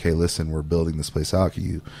asked me, he's like, hey, listen, we're building this place out. Can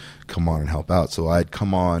you come on and help out? So I'd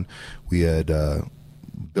come on. We had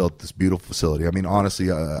built this beautiful facility. I mean,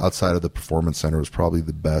 honestly, outside of the Performance Center, it was probably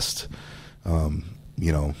the best,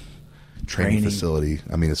 training facility.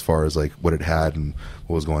 I mean, as far as like what it had and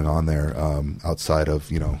what was going on there, outside of,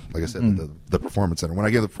 like I said, the Performance Center. When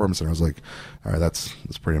I get to the Performance Center, I was like, all right, that's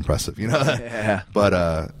pretty impressive, Yeah.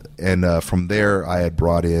 But, from there I had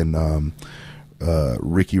brought in,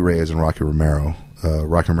 Ricky Reyes and Rocky Romero.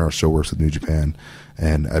 Rocky Romero still works with New Japan,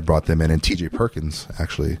 and I brought them in, and TJ Perkins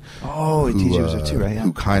actually. Oh, TJ was there too, right? Yeah.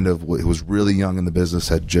 Who kind of was really young in the business,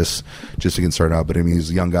 had just getting started out, but I mean,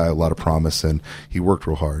 he's a young guy, a lot of promise, and he worked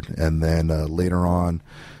real hard. And then later on,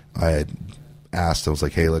 I had asked, I was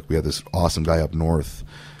like, hey, look, we have this awesome guy up north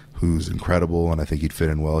who's incredible, and I think he'd fit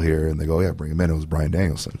in well here. And they go, yeah, bring him in. It was Brian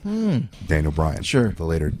Danielson. Daniel Bryan. Sure. The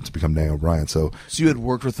later to become Daniel Bryan. So you had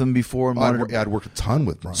worked with him before? I'd worked a ton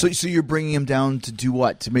with Brian. So you're bringing him down to do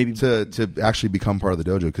what? To actually become part of the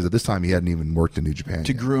dojo, because at this time he hadn't even worked in New Japan.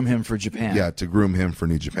 To groom him for Japan. Yeah, to groom him for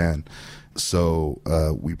New Japan. So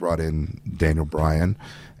we brought in Daniel Bryan,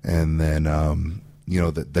 and then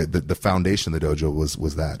the foundation of the dojo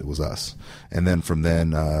was that. It was us. And then from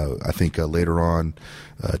then, I think later on,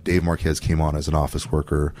 Dave Marquez came on as an office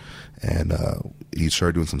worker, and he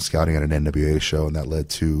started doing some scouting at an NWA show, and that led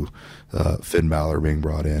to Finn Balor being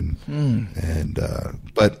brought in. And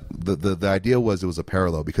but the idea was it was a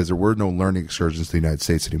parallel, because there were no learning excursions to the United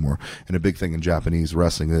States anymore. And a big thing in Japanese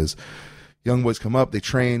wrestling is young boys come up, they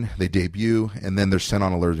train, they debut, and then they're sent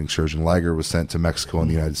on a learning excursion. Liger was sent to Mexico and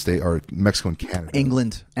the United States, or Mexico and Canada.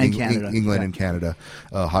 Canada. England and Canada.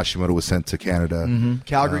 Hashimoto was sent to Canada.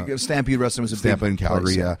 Calgary, Stampede Wrestling was a Stampede in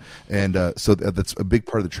Calgary, place, yeah. And so that's a big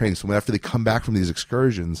part of the training. So after they come back from these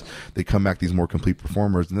excursions, they come back these more complete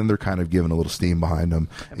performers, and then they're kind of given a little steam behind them.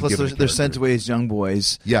 And plus, they're sent away as young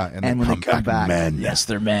boys. Yeah, and when they come back, men. Yes,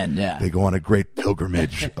 they're men, yeah. They go on a great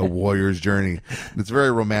pilgrimage, a warrior's journey. It's a very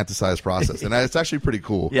romanticized process. And it's actually pretty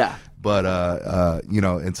cool. Yeah. But,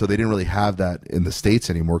 and so they didn't really have that in the States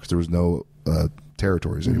anymore, because there was no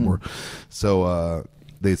territories anymore. So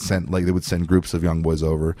they would send groups of young boys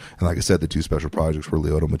over. And like I said, the two special projects were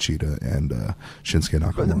Lyoto Machida and Shinsuke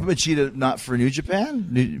Nakamura. But Machida not for New Japan?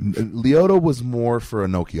 Lyoto was more for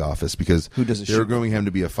Inoki office, because they were grooming him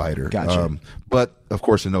to be a fighter. Gotcha. But of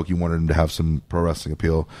course, Inoki wanted him to have some pro wrestling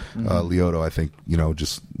appeal. Lyoto, I think,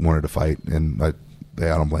 just wanted to fight, and I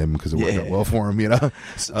don't blame him, because it worked out well for him,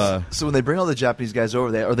 So when they bring all the Japanese guys over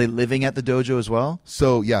there, are they living at the dojo as well?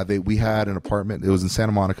 So yeah, we had an apartment. It was in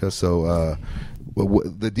Santa Monica. So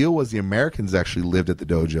the deal was the Americans actually lived at the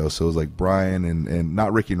dojo. So it was like Brian and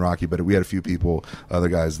not Ricky and Rocky, but we had a few people, other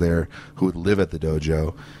guys there who would live at the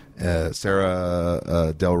dojo.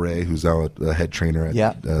 Sarah Del Rey, who's now a head trainer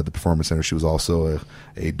at the Performance Center, she was also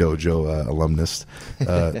a dojo alumnus.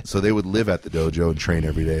 So they would live at the dojo and train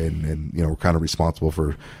every day, and were kind of responsible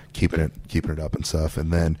for keeping it up and stuff.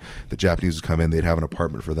 And then the Japanese would come in; they'd have an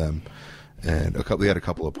apartment for them. And we had a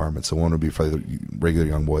couple of apartments. So one would be for the regular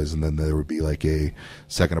young boys, and then there would be like a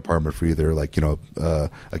second apartment for either like a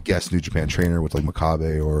guest New Japan trainer with like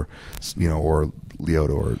Makabe or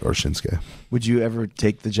Lyoto or Shinsuke. Would you ever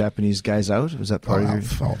take the Japanese guys out? Was that part of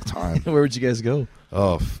your all the time? Where would you guys go?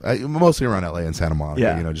 Mostly around LA and Santa Monica.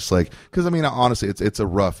 Yeah. Just like, because I mean, honestly, it's a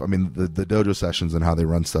rough. I mean, the dojo sessions and how they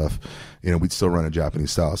run stuff. We'd still run a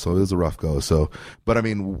Japanese style, so it was a rough go. So, but I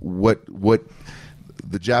mean, what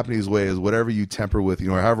the Japanese way is whatever you temper with,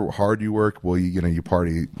 however hard you work, well, you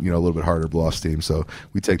party, a little bit harder, blow off steam. So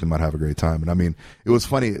we take them out, have a great time. And I mean, it was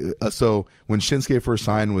funny. So when Shinsuke first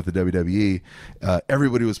signed with the WWE,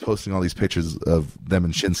 everybody was posting all these pictures of them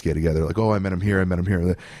and Shinsuke together. Like, oh, I met him here,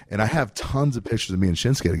 and I have tons of pictures of me and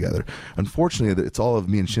Shinsuke together. Unfortunately, it's all of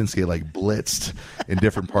me and Shinsuke like blitzed in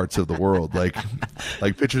different parts of the world. Like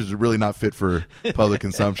pictures are really not fit for public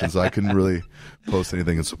consumption, so I couldn't really post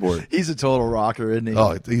anything in support. He's a total rocker, isn't he?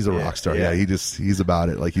 Oh, he's a rock star. Yeah, he's about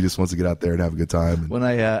it. Like, he just wants to get out there and have a good time. When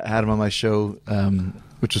I had him on my show,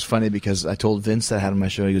 which was funny because I told Vince that I had him on my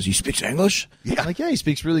show. He goes, "You speak English?" Yeah. I'm like, yeah, he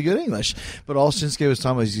speaks really good English. But all Shinsuke was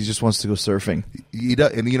talking about is he just wants to go surfing. He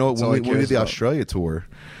does, and when we did the Australia tour,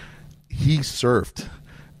 he surfed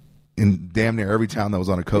in damn near every town that was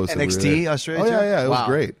on a coast. NXT Australia. Oh yeah, it was Wow.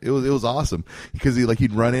 great. It was awesome because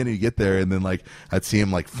he'd run in and he'd get there, and then like I'd see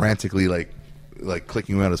him like frantically like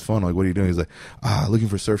clicking around his phone, like, what are you doing? He's like, looking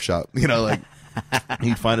for surf shop. Like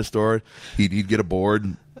he'd find a store, he'd get a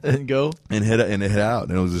board and go and hit out,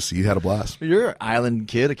 and it was just, he had a blast. You're an island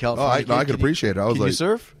kid, a California kid. I could appreciate it. I was can like, you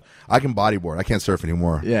surf? I can bodyboard. I can't surf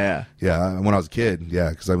anymore. Yeah. When I was a kid,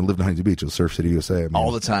 because I lived in Huntington Beach, it was Surf City, USA. I mean,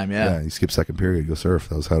 All the time, yeah. Yeah, you skip second period, go surf.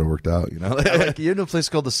 That was how it worked out. You know a place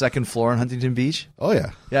called the Second Floor in Huntington Beach? Oh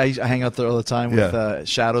yeah. Yeah, I hang out there all the time with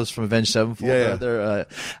Shadows from Avenged Sevenfold. Yeah.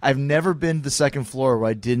 I've never been to the second floor where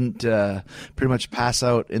I didn't pretty much pass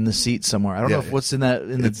out in the seat somewhere. I don't know if what's in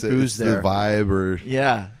the booze there. The vibe,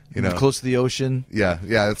 or close to the ocean. Yeah,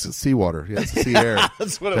 it's seawater. Yeah, it's sea air.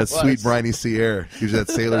 That's what it was. That sweet briny sea air gives you that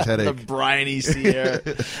sailor's headache. The briny sea air.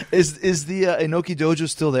 Is the Inoki Dojo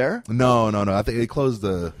still there? No. I think it closed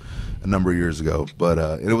a number of years ago, but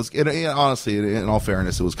it was honestly, in all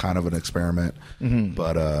fairness, it was kind of an experiment. Mm-hmm.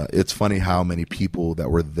 But it's funny how many people that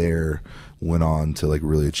were there went on to like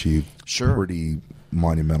really achieve pretty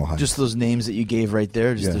monumental heights. Just those names that you gave right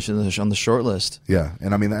there, just on the short list. Yeah,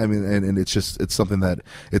 and I mean, and it's something that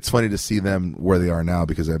it's funny to see them where they are now,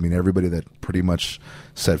 because I mean, everybody that pretty much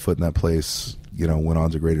set foot in that place, went on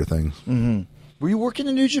to greater things. Mm-hmm. Were you working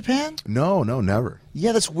in New Japan? No, never.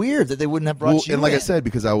 Yeah, that's weird that they wouldn't have brought you. And like in. I said,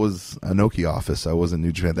 because I was a Noki office, I wasn't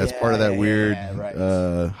New Japan. That's part of that weird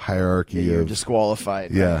hierarchy. You're of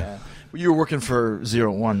disqualified. Yeah. You were working for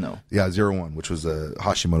 0-1 though. Yeah, 0-1, which was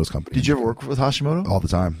Hashimoto's company. Did you ever work with Hashimoto? All the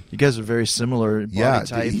time. You guys are very similar body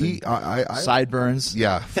type. Sideburns.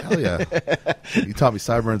 Yeah, hell yeah. He taught me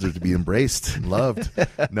sideburns are to be embraced and loved.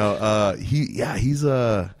 No, he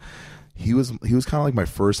was kind of like my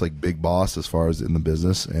first like big boss as far as in the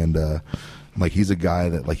business, and like he's a guy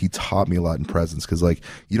that like he taught me a lot in presence, because like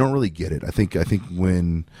you don't really get it. I think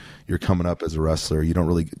when you're coming up as a wrestler, you don't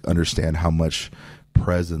really understand how much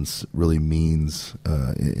presence really means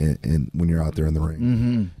in when you're out there in the ring.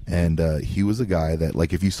 Mm-hmm. And he was a guy that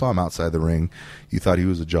like if you saw him outside the ring, you thought he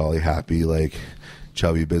was a jolly, happy, like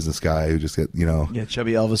chubby business guy who just chubby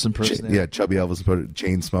Elvis impersonator. Chubby Elvis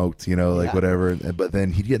chain smoked, whatever. But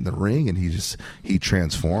then he'd get in the ring and he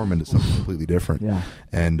transform into something completely different. Yeah.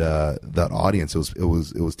 And that audience, it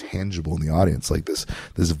was tangible in the audience, like this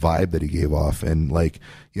vibe that he gave off. And like,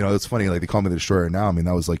 it's funny, like they call me the Destroyer now. I mean,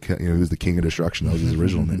 that was like, he was the King of Destruction. That was his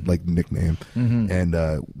original like nickname. Mm-hmm.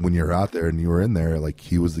 And when you're out there and you were in there, like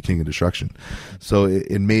he was the King of Destruction. So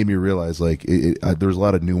it made me realize like there was a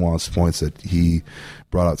lot of nuanced points that he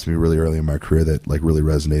brought out to me really early in my career that like really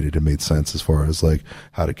resonated and made sense as far as like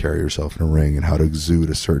how to carry yourself in a ring and how to exude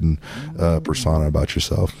a certain persona about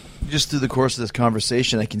yourself. Just through the course of this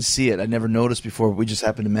conversation, I can see it. I never noticed before, but we just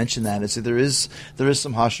happened to mention that. It's there is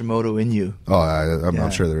some Hashimoto in you. Oh,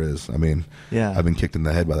 I'm sure there is. I mean, I've been kicked in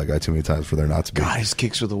the head by that guy too many times for there not to be. God, his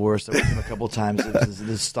kicks were the worst. I worked him a couple of times.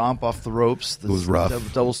 The stomp off the ropes. It was rough.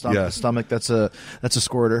 Double stomp in the stomach. That's a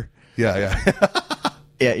squirter. Yeah.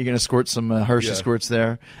 Yeah, you're going to squirt some Hershey squirts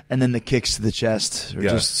there, and then the kicks to the chest are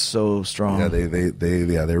just so strong. Yeah,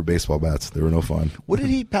 they were baseball bats. They were no fun. What did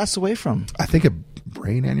he pass away from? I think a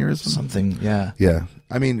brain aneurysm. Something, yeah. Yeah.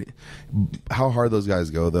 I mean, how hard those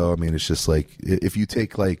guys go, though. I mean, it's just like if you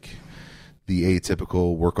take like the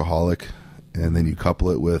atypical workaholic, and then you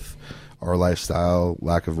couple it with our lifestyle,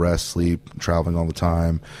 lack of rest, sleep, traveling all the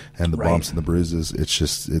time, and the bumps and the bruises.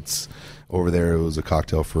 It's over there. It was a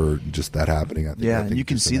cocktail for just that happening. I think, and you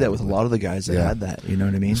can see that with a lot of the guys that had that. You know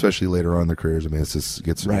what I mean? Especially later on in their careers. I mean, it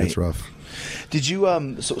gets rough. Did you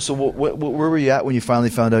So where were you at when you finally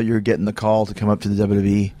found out you were getting the call to come up to the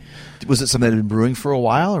WWE? Was it something that had been brewing for a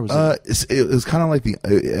while, or was it was kind of like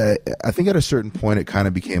I think at a certain point it kind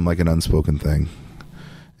of became like an unspoken thing.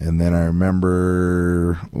 And then I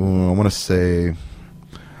remember, I want to say,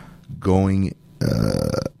 going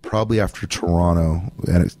probably after Toronto,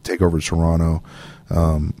 and take over Toronto,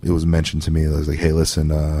 it was mentioned to me. It was like, hey, listen,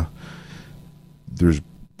 there's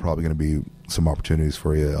probably going to be some opportunities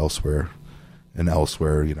for you elsewhere. And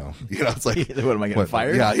elsewhere, it's like, what am I getting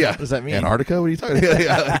fired? Yeah. What does that mean? Antarctica? What are you talking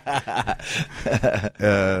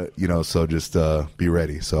about? So just be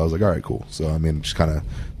ready. So I was like, all right, cool. So just kind of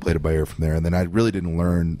played it by ear from there. And then I really didn't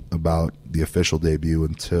learn about the official debut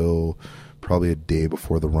until probably a day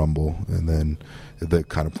before the Rumble, and then the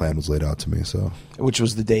kind of plan was laid out to me. So, which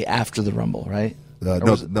was the day after the Rumble, right? No,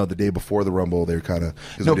 the day before the Rumble, they were kind of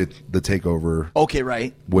we did the takeover. Okay,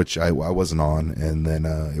 right. Which I wasn't on, and then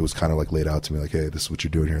it was kind of like laid out to me, like, hey, this is what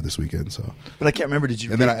you're doing here this weekend. So, but I can't remember. Did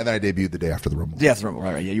you? And then I debuted the day after the Rumble. Yeah, after the Rumble,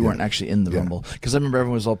 right? Yeah, you weren't actually in the Rumble, because I remember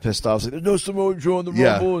everyone was all pissed off. Like, there's no Samoa Joe in the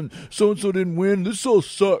Rumble, and so and so didn't win. This all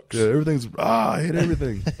sucks. Yeah, everything's I hate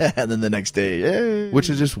everything. And then the next day, yay. Which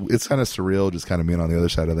is it's kind of surreal, just kind of being on the other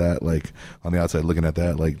side of that, like on the outside looking at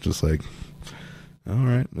that, like just like. All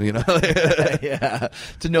right, yeah.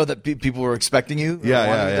 To know that people were expecting you.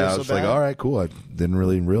 Yeah. I was like, all right, cool. I didn't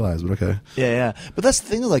really realize, but okay. Yeah. But that's the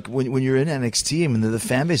thing, like when you're in NXT, and the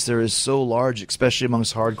fan base there is so large, especially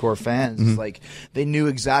amongst hardcore fans. It's like they knew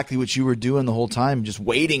exactly what you were doing the whole time, just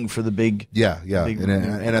waiting for the big. Yeah.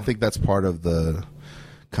 And I think that's part of the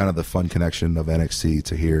kind of the fun connection of NXT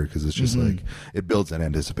to here, because it's just like it builds that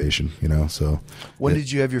anticipation, So when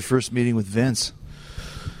did you have your first meeting with Vince?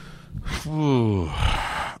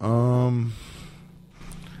 I don't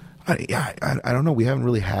know. We haven't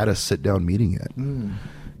really had a sit down meeting yet.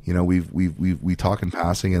 We talk in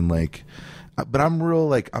passing, and like, but I'm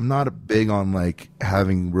not big on like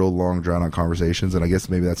having real long drawn out conversations, and I guess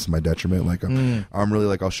maybe that's to my detriment. Like I'm really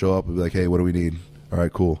like, I'll show up and be like, hey, what do we need? All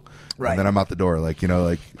right, cool. Right. And then I'm out the door, let's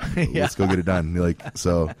go get it done.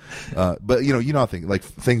 But I think like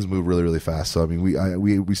things move really, really fast. So we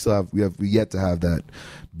have yet to have that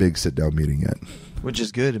big sit down meeting yet. Which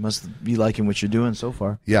is good. It must be liking what you're doing so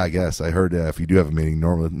far. Yeah, I guess I heard if you do have a meeting,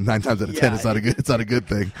 normally 9 times out of 10, it's not a good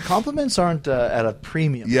thing. Compliments aren't at a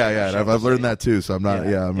premium. Yeah. I've learned that too. So I'm not.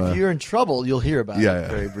 Yeah, if you're in trouble, you'll hear about it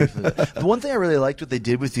very briefly. The one thing I really liked what they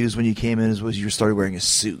did with you is when you came in was you started wearing a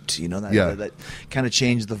suit. That kind of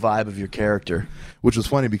changed the vibe of your character. Which was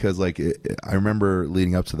funny because like I remember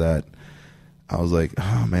leading up to that, I was like,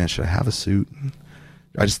 oh man, should I have a suit?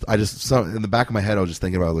 I just so in the back of my head I was just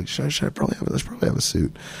thinking about, like, should I probably have a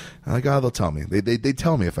suit? I'm like, they'll tell me. They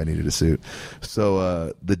tell me if I needed a suit.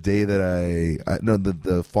 So the day that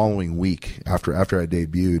the following week after I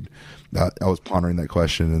debuted, I was pondering that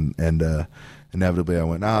question, and inevitably I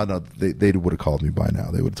went, no, they would have called me by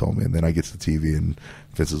now. They would have told me. And then I get to the TV and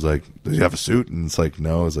Vince is like, does he have a suit? And it's like,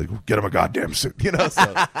 no. It's like, get him a goddamn suit. So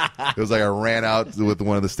it was like I ran out with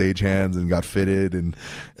one of the stagehands and got fitted. And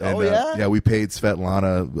we paid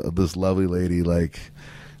Svetlana, this lovely lady, like,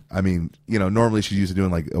 normally she's used to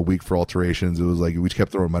doing like a week for alterations. It was like we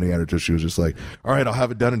kept throwing money at her until she was just like, all right, I'll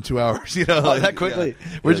have it done in 2 hours. That quickly.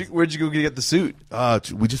 Yeah. Where'd you go get the suit?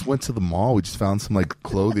 We just went to the mall. We just found some like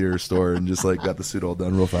clothier store and just like got the suit all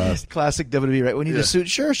done real fast. Classic WWE, right? We need a suit.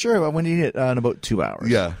 Sure. When do you need it? In about 2 hours.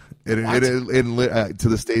 Yeah. And to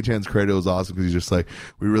the stagehand's credit, it was awesome because he's just like,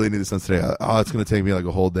 we really need this done today. It's going to take me like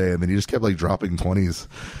a whole day. And then he just kept like dropping 20s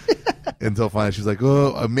until finally she's like,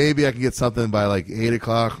 maybe I can get something by like 8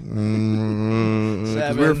 o'clock.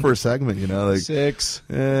 'Cause we were for a segment, like 6.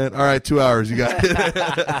 And, all right, 2 hours. You got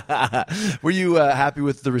it. Were you happy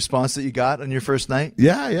with the response that you got on your first night?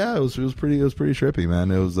 Yeah. It was pretty trippy,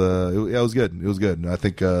 man. It was good. It was good. And I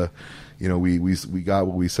think we got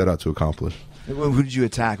what we set out to accomplish. Who did you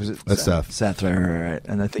attack? Was it Seth? Seth, right.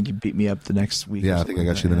 And I think you beat me up the next week. Yeah, I think I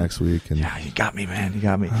got you the next week. And yeah, you got me, man. You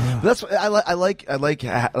got me. But that's what I like.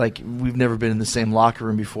 We've never been in the same locker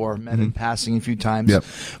room before. Met in passing a few times. Yep.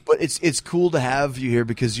 But it's cool to have you here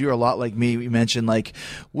because you're a lot like me. We mentioned like,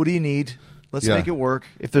 what do you need? Let's make it work.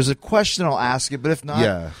 If there's a question, I'll ask it. But if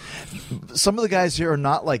not, some of the guys here are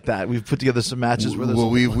not like that. We've put together some matches where there's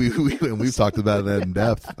we've talked about that in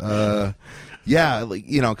depth. Yeah, like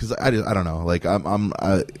because I don't know. Like I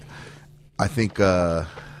think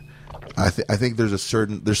there's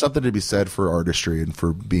something to be said for artistry and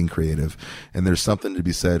for being creative, and there's something to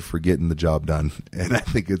be said for getting the job done. And I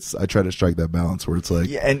think I try to strike that balance where it's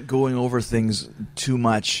like and going over things too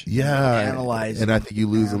much. Yeah, analyze. And I think you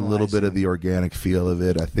lose a little bit of the organic feel of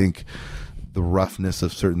it. I think the roughness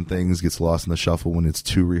of certain things gets lost in the shuffle when it's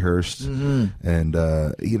too rehearsed. And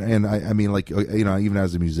and I mean, like even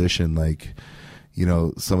as a musician, like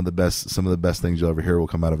some of the best things you'll ever hear will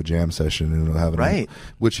come out of a jam session, and it'll have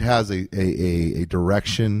which has a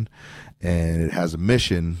direction and it has a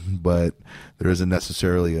mission, but there isn't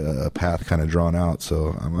necessarily a path kind of drawn out.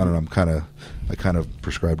 So I don't know. I kind of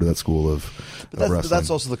prescribe to that school of wrestling. But that's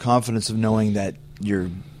also the confidence of knowing that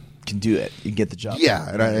can do it. You can get the job. Yeah,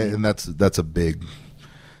 and that's a big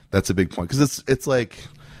point because it's like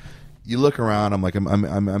you look around. I'm like I'm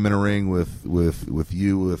in a ring with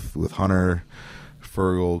you with Hunter,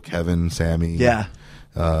 Fergal, Kevin, Sammy. Yeah.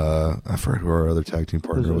 I forgot who our other tag team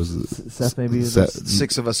partner was. Seth, maybe.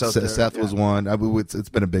 Six of us out there. Seth was one. It's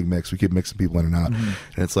been a big mix. We keep mixing people in and out, and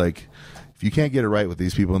it's like, if you can't get it right with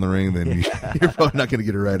these people in the ring, then you're probably not going to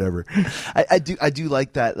get it right ever. I do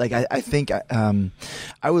like that. Like I think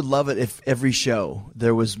I would love it if every show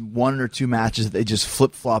there was 1 or 2 matches that they just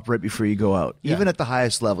flip flop right before you go out, even at the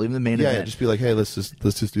highest level, even the main event. Yeah, just be like, hey, let's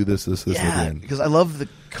just do this again. Because I love the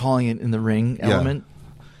calling it in the ring element,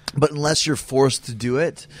 but unless you're forced to do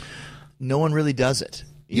it, no one really does it.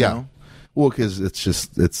 You know? Well, because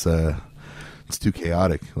it's too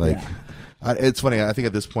chaotic. Like. Yeah. It's funny. I think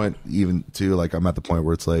at this point, even too, like I'm at the point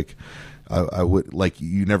where it's like, I would like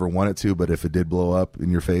you never want it to, but if it did blow up in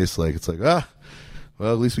your face, like it's like well,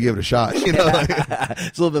 at least we gave it a shot. You know, like,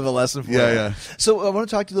 it's a little bit of a lesson for you. Yeah. So I want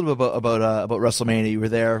to talk to you a little bit about WrestleMania. You were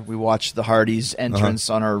there. We watched the Hardys entrance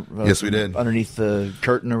on our yes, we did, underneath the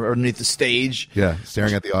curtain or underneath the stage. Yeah,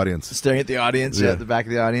 staring at the audience. At the back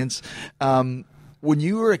of the audience. When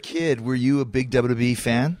you were a kid, were you a big WWE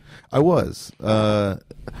fan? I was.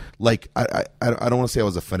 Like I don't want to say I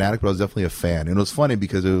was a fanatic, but I was definitely a fan. And it was funny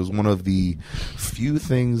because it was one of the few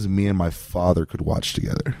things me and my father could watch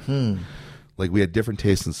together. Like we had different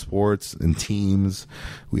tastes in sports and teams.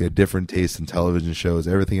 We had different tastes in television shows,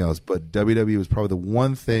 everything else. But WWE was probably the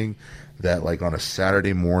one thing that, like, on a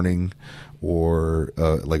Saturday morning or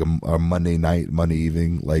like a Monday night, Monday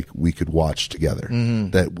evening, like we could watch together.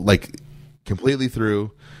 That like completely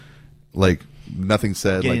through, like nothing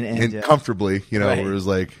said, like and comfortably, you know, right. Where it was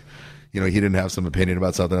like, you know, he didn't have some opinion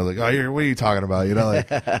about something. I was like, oh, what are you talking about? You know,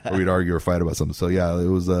 like, or we'd argue or fight about something. So yeah, it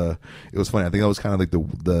was funny. I think that was kind of like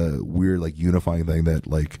the weird, like, unifying thing that,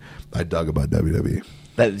 like, I dug about WWE.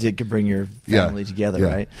 That it could bring your family together,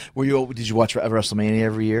 right? Did you watch WrestleMania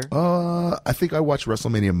every year? I think I watched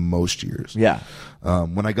WrestleMania most years. Yeah.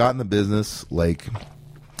 When I got in the business, like,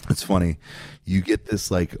 it's funny, you get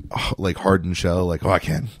this like hardened shell, like, oh, I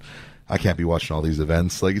can't be watching all these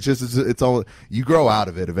events. Like, it's all, you grow out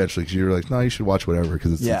of it eventually because you're like, no, you should watch whatever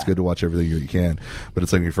because it's good to watch everything you can. But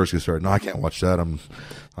it's like when you first get started, no, I can't watch that. I'm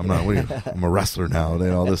not. I'm a wrestler now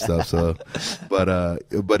and all this stuff. So,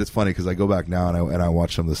 but it's funny because I go back now and I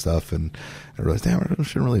watch some of the stuff and I realize, damn, I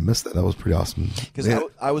shouldn't really miss that. That was pretty awesome. Because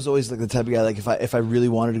I was always like the type of guy, like if I really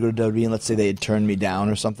wanted to go to WWE and let's say they had turned me down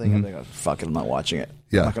or something, I'd be like, oh, fuck it, I'm not watching it.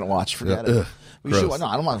 I'm not going to watch. Forget it. No,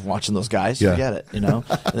 I don't mind watching those guys. Forget it, you know.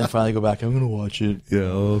 And then finally go back. I'm going to watch it. Yeah,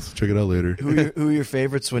 I'll check it out later. Who are your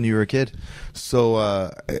favorites when you were a kid? So,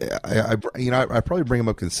 I probably bring them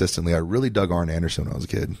up consistently. I really dug Arn Anderson when I was a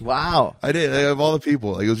kid. Wow, I did. Of all the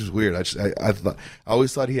people, like, it was just weird. I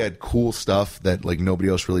always thought he had cool stuff that, like, nobody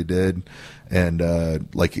else really did, and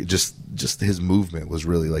like just his movement was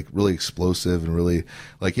really explosive and really,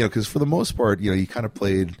 like, you know, because for the most part, you know, he kind of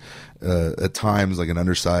played at times like an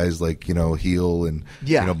undersized, like, you know, heel and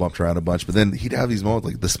you know, bumped around a bunch, but then he'd have these moments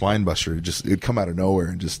like the spine buster, it'd come out of nowhere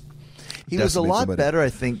and just he was a lot better, I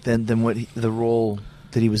think, than what the role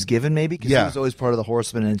that he was given, maybe, because he was always part of the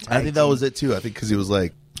Horsemen and I think that was it too. I think because he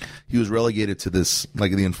was relegated to this,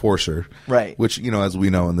 like, the enforcer, right? Which, you know, as we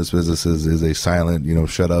know in this business is a silent, you know,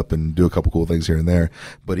 shut up and do a couple cool things here and there,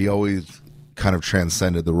 but he always kind of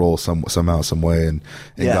transcended the role somehow, some way, and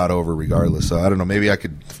got over regardless. So I don't know, maybe I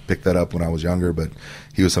could pick that up when I was younger, but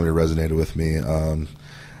he was somebody who resonated with me.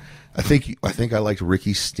 I think I liked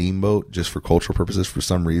Ricky Steamboat just for cultural purposes. For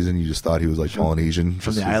some reason, you just thought he was like Polynesian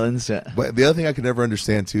from the islands. Yeah. But the other thing I could never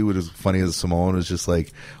understand too, which is funny as a Samoan, is just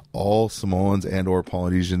like all Samoans and or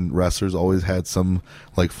Polynesian wrestlers always had some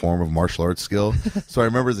like form of martial arts skill. So I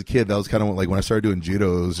remember as a kid, that was kind of like when I started doing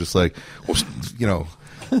judo, it was just like, well, you know,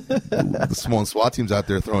 the Samoan SWAT team's out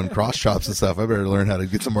there throwing cross chops and stuff. I better learn how to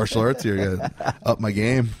get some martial arts here. Up my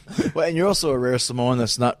game. Well, and you're also a rare Samoan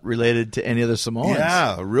that's not related to any other Samoans.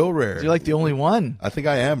 Yeah, real rare. You're like the only one. I think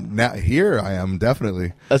I am now. Here I am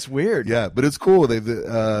definitely. That's weird. Yeah, but it's cool. They've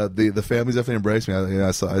the family's definitely embraced me.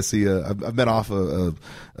 I see. I've been off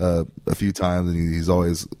a few times, and he's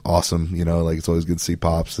always awesome. You know, like, it's always good to see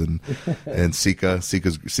Pops and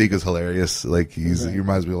Sika's hilarious. Like, he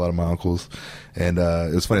reminds me of a lot of my uncles. And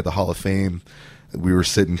it was funny at the Hall of Fame. We were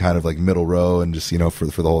sitting kind of like middle row, and just, you know, for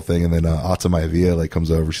the whole thing. And then Ata Maivia like comes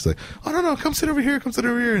over. She's like, "Oh no, come sit over here,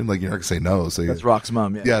 And like, you're not gonna say no. So that's Rock's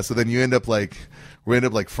mom. Yeah. Yeah. So then we end up like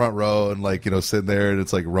front row and, like, you know, sitting there, and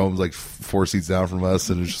it's like Rome's like 4 seats down from us,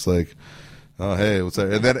 and it's just like, Oh, hey, what's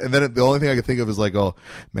that? And then the only thing I could think of is like, oh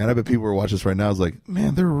man, I bet people who watch this right now is like,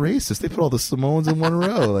 man, they're racist. They put all the Samoans in one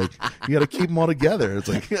row. Like, you got to keep them all together. It's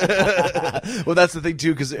like, well, that's the thing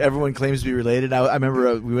too, because everyone claims to be related. I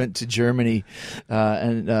remember we went to Germany,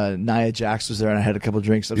 and Nia Jax was there, and I had a couple of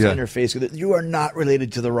drinks. I was in her face, you are not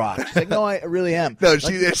related to The Rock. She's like, no, I really am. No,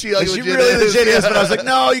 she really legit is. But I was like,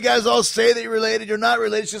 no, you guys all say that you're related. You're not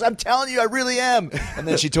related. She goes, I'm telling you, I really am. And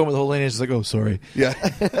then she told me the whole lineage. She's like, oh, sorry. Yeah.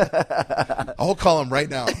 I'll call him right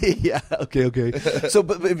now. Yeah. Okay. So,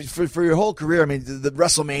 but for your whole career, I mean, the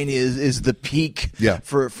WrestleMania is the peak. Yeah.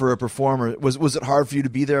 For a performer. Was it hard for you to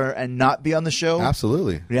be there and not be on the show?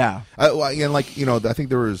 Absolutely. Yeah. And like, you know, I think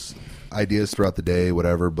there was ideas throughout the day,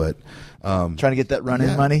 whatever, but trying to get that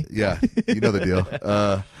run-in money. Yeah. You know the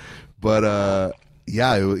deal. But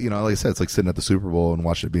yeah, you know, like I said, it's like sitting at the Super Bowl and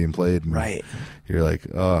watching it being played. And right. You're like,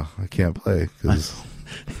 oh, I can't play because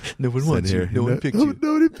no one wants you. No one picked you.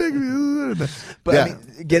 Nobody picked me. But I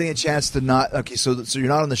mean, getting a chance to not so you're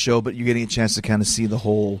not on the show, but you're getting a chance to kind of see the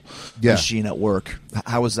whole machine at work.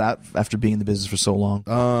 How was that after being in the business for so long?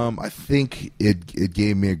 I think it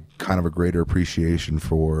gave me kind of a greater appreciation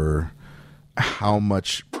for how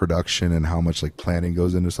much production and how much like planning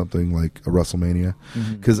goes into something like a WrestleMania.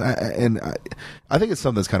 Because I think it's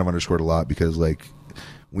something that's kind of underscored a lot, because like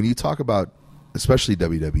when you talk about especially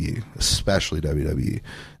WWE,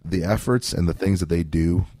 the efforts and the things that they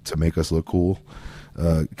do to make us look cool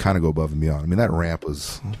kind of go above and beyond. I mean, that ramp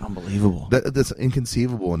was unbelievable. That's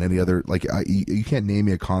inconceivable in any other, like you can't name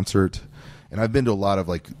me a concert, and I've been to a lot of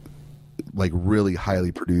like really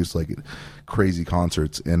highly produced, like crazy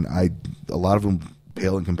concerts, and a lot of them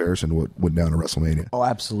pale in comparison to what went down at WrestleMania. Oh,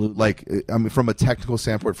 absolutely. Like, I mean, from a technical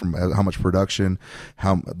standpoint, from how much production,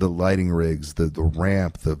 how the lighting rigs, the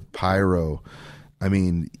ramp, the pyro. I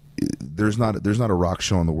mean, there's not a rock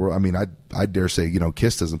show in the world. I mean, I dare say, you know,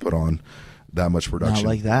 Kiss doesn't put on that much production. Not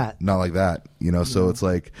like that. You know, so it's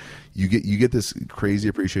like you get this crazy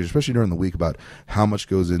appreciation, especially during the week, about how much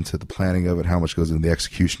goes into the planning of it, how much goes into the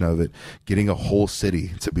execution of it. Getting a whole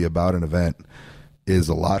city to be about an event is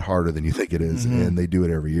a lot harder than you think it is, and they do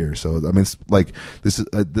it every year. So I mean, it's like this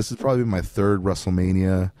is probably my third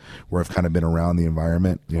WrestleMania where I've kind of been around the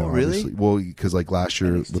environment. You know, really? Obviously. Well, because like last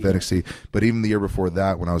year with NXT, but even the year before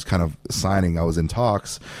that, when I was kind of signing, I was in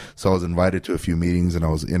talks, so I was invited to a few meetings, and I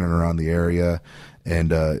was in and around the area.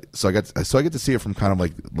 And so I get to see it from kind of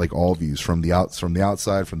like all views, from the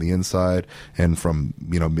outside, from the inside, and from,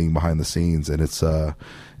 you know, being behind the scenes, and it's a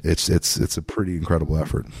pretty incredible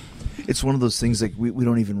effort. It's one of those things, like we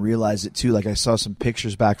don't even realize it too. Like I saw some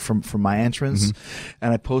pictures back from my entrance,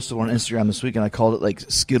 and I posted one on Instagram this week, and I called it like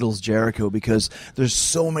Skittles Jericho, because there's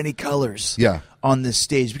so many colors. Yeah. On this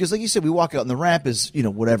stage, because like you said, we walk out and the ramp is, you know,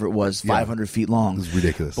 whatever it was, 500 feet long. It's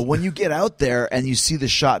ridiculous. But when you get out there and you see the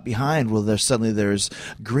shot behind, well, there's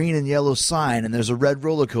green and yellow sign, and there's a red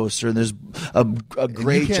roller coaster, and there's a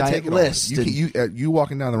gray giant list. You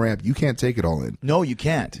walking down the ramp, you can't take it all in. No, you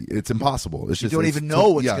can't. It's impossible. You don't even know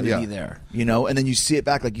what's going to be there, you know. And then you see it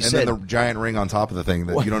back, like you said, and then the giant ring on top of the thing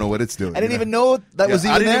that you don't know what it's doing. I didn't even know that was even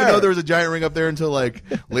there. I didn't even know there was a giant ring up there until like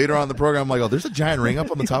later on in the program. I'm like, oh, there's a giant ring up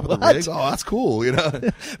on the top of the rig. Oh, that's cool, you know.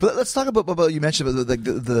 But let's talk about you mentioned about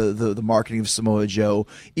the marketing of Samoa Joe,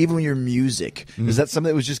 even your music. Is that something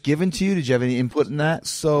that was just given to you? Did you have any input in that?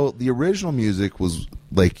 So the original music was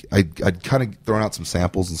like I'd kind of thrown out some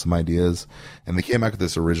samples and some ideas, and they came back with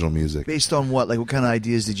this original music. Based on what? Like, what kind of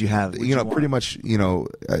ideas did you have? You know, pretty much. You know,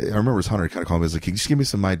 I remember as Hunter kind of called me, like, just give me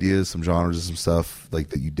some ideas, some genres, and some stuff like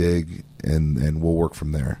that you dig, and we'll work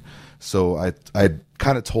from there. So I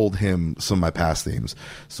kind of told him some of my past themes.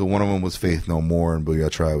 So one of them was Faith No More, and Booyah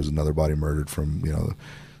Try was Another Body Murdered from, you know,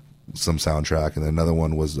 some soundtrack. And then another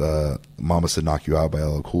one was Mama Said Knock You Out by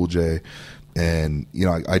LL Cool J. And, you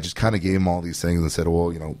know, I just kind of gave him all these things and said,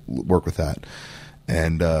 well, you know, work with that.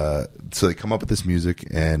 And so they come up with this music,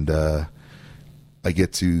 and I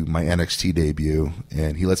get to my NXT debut,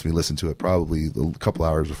 and he lets me listen to it probably a couple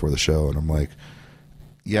hours before the show. And I'm like,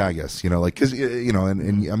 yeah, I guess, you know, like, cause, you know,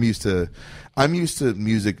 and I'm used to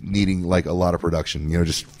music needing like a lot of production, you know,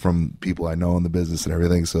 just from people I know in the business and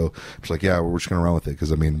everything. So I'm just like, yeah, we're just going to run with it.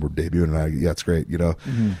 Cause I mean, we're debuting, and yeah, it's great. You know,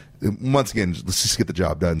 once again, let's just get the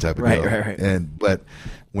job done type of deal. Right. But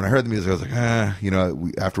when I heard the music, I was like, you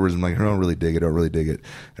know, afterwards I'm like, I don't really dig it. And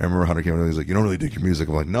I remember Hunter came in and he's like, you don't really dig your music.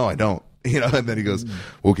 I'm like, no, I don't. You know, and then he goes,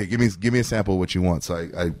 okay, give me a sample of what you want. So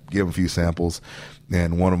I gave him a few samples,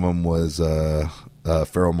 and one of them was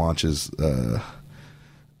Pharoah Monch's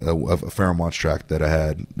a Pharaoh Monch track that I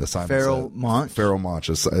had. The Simon Pharaoh Monch? Pharaoh Monch.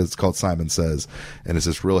 It's called Simon Says, and it's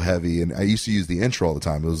just real heavy. And I used to use the intro all the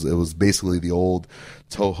time. It was basically the old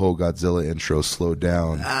Toho Godzilla intro slowed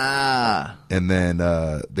down. And then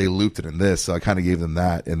they looped it in this, so I kind of gave them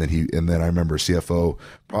that. And then I remember CFO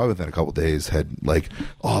probably within a couple days had like,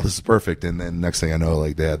 oh, this is perfect. And then next thing I know,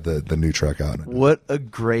 like they had the new track out. What a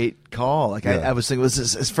great call! Like I was thinking, was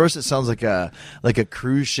this, at first it sounds like a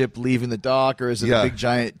cruise ship leaving the dock, or is it a big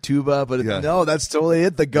giant tuba? But no, that's totally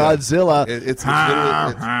it. The Godzilla. It's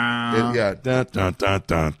literally dun, dun, dun,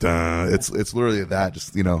 dun, dun. It's literally that,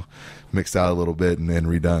 just mixed out a little bit and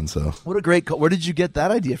redone. So what a great call. Where did you get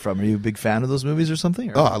that idea from? Are you a big fan of those movies or something?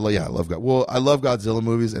 Or? Oh, I love I love Godzilla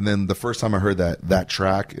movies. And then the first time I heard that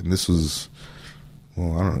track, and this was,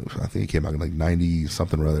 well, I don't know, I think it came out in like 90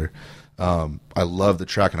 something or other. I loved the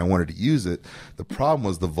track and I wanted to use it. The problem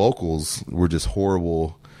was the vocals were just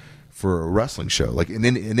horrible for a wrestling show, like an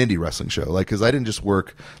indie wrestling show, like, because I didn't just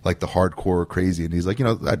work like the hardcore crazy, and he's like,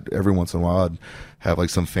 every once in a while I'd have like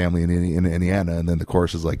some family in Indiana, and then the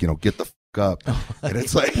chorus is like, get the fuck up, and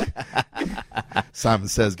it's like Simon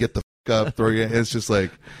Says, get the fuck up, throw your, it's just like,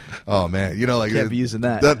 oh man, like can't be using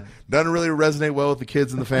that. Doesn't really resonate well with the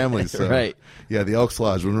kids and the families. So, right. Yeah, the Elks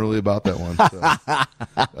Lodge wasn't really about that one.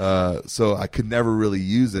 So I could never really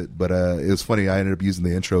use it, but it was funny. I ended up using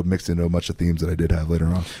the intro mixed into a bunch of themes that I did have later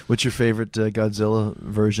on. What's your favorite Godzilla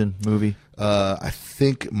version movie? I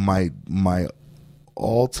think my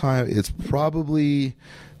all-time, it's probably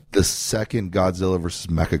the second Godzilla versus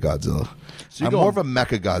Mechagodzilla. So I'm more of a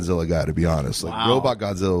Mechagodzilla guy, to be honest. Like Robot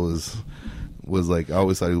Godzilla was like, I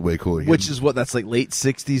always thought he was way cooler. Which is what, that's like late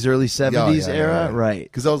 60s, early 70s era? Yeah. Right.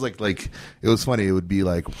 Because I was like, it was funny. It would be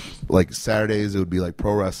like Saturdays, it would be like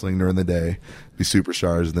pro wrestling during the day, be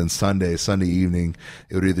Superstars, and then Sunday evening,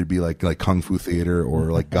 it would either be like Kung Fu Theater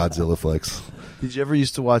or like Godzilla flicks. Did you ever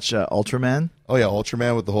used to watch Ultraman? Oh yeah,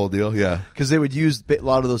 Ultraman with the whole deal. Yeah, because they would use a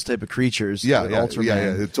lot of those type of creatures.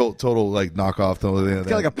 Ultraman. Yeah. Total like knockoff. It's kind of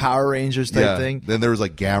like a Power Rangers type thing. Then there was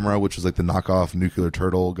like Gamera, which was like the knockoff nuclear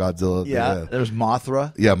turtle Godzilla. Yeah. There was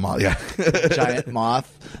Mothra. Yeah, Giant moth,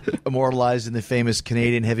 immortalized in the famous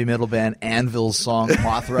Canadian heavy metal band Anvil's song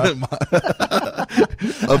Mothra.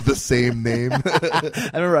 Of the same name. I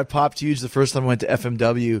remember I popped huge the first time I went to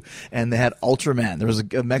FMW, and they had Ultraman. There was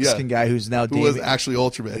a Mexican guy who's now was actually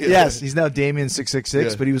Ultraman. Yeah. Yes, he's now Damien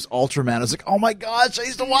 666, but he was Ultraman. I was like, oh my gosh, I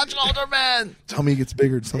used to watch Ultraman. Tell me he gets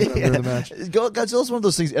bigger sometime during the match. Godzilla's one of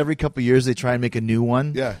those things. Every couple of years they try and make a new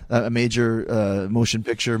one. Yeah, a major motion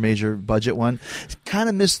picture, major budget one. Kind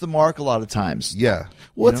of missed the mark a lot of times. Yeah.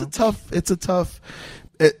 Well, it's a tough.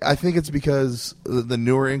 I think it's because the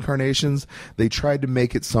newer incarnations, they tried to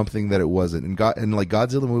make it something that it wasn't, and like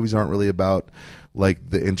Godzilla movies aren't really about like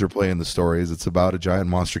the interplay in the stories. It's about a giant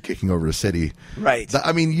monster kicking over a city. Right.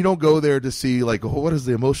 I mean, you don't go there to see like, what is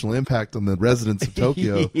the emotional impact on the residents of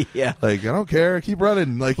Tokyo? Yeah. Like, I don't care. Keep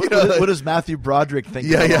running. Like, what does Matthew Broderick think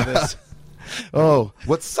about this? Oh,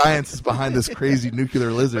 what science is behind this crazy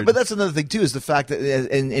nuclear lizard? But that's another thing too, is the fact that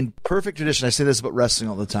in perfect tradition, I say this about wrestling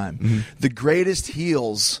all the time, the greatest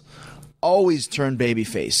heels always turn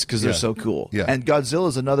babyface because they're so cool. Yeah. And Godzilla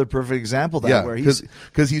is another perfect example of that, where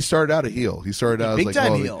because he started out a heel. He started out as big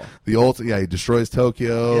time heel. He destroys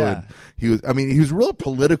Tokyo. Yeah. And he was a real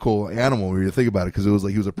political animal when you think about it, because it was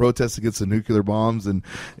like he was a protest against the nuclear bombs in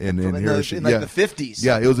Hiroshima. In the 50s.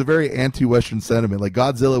 Yeah, it was a very anti-Western sentiment. Like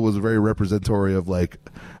Godzilla was very representatory of like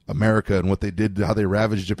America and what they did, how they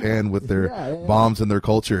ravaged Japan with their bombs and their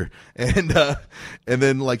culture, and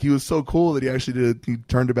then like he was so cool that he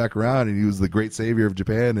turned it back around, and he was the great savior of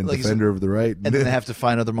Japan and defender of the right. And then they have to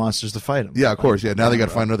find other monsters to fight him. Yeah, of course. Yeah, now they got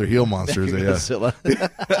to find other heel monsters.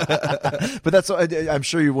 But that's, I'm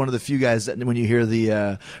sure you're one of the few guys that when you hear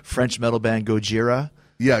the French metal band Gojira.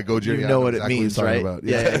 Yeah, Gojira. You know what it means, right?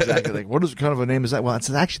 Yeah, exactly. Like, what kind of a name is that? Well, it's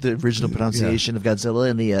actually the original pronunciation of Godzilla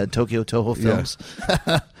in the Tokyo Toho films.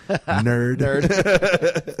 Nerd.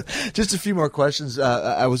 Just a few more questions.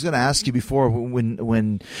 I was going to ask you before,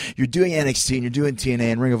 when you're doing NXT and you're doing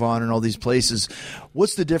TNA and Ring of Honor and all these places,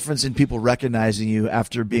 what's the difference in people recognizing you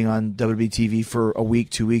after being on WWE TV for a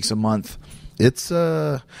week, 2 weeks, a month? It's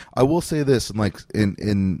I will say this, like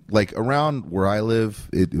in like around where I live,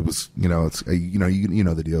 it was it's you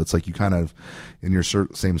know the deal. It's like you kind of in your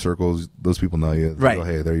same circles, those people know you, right? Go,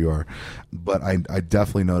 hey, there you are. But I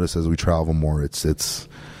definitely notice as we travel more, it's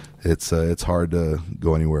it's hard to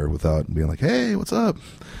go anywhere without being like, hey, what's up?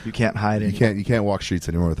 You can't hide it. You can't walk streets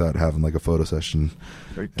anymore without having like a photo session.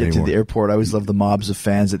 Or get to the airport. I always love the mobs of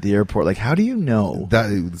fans at the airport. Like, how do you know?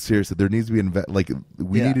 That seriously, there needs to be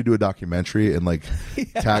we need to do a documentary and like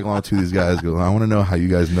tag along to these guys. Go, I want to know how you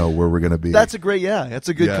guys know where we're gonna be. That's a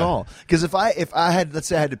good call. Because if I had, let's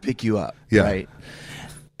say I had to pick you up, right?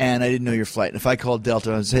 And I didn't know your flight. And if I called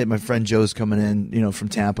Delta and said, hey, my friend Joe's coming in, from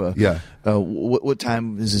Tampa. Yeah. What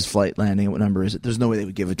time is his flight landing? What number is it? There's no way they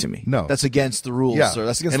would give it to me. No. That's against the rules, sir.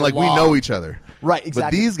 That's against the law. We know each other. Right,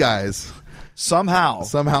 exactly. But these guys, somehow,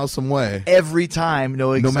 some way, every time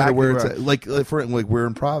know exactly. No matter where it's at. Like we're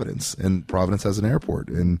in Providence, and Providence has an airport,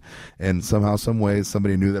 and somehow, some way,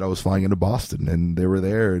 somebody knew that I was flying into Boston, and they were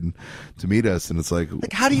there and to meet us, and it's like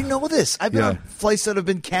how do you know this? I've been on flights that have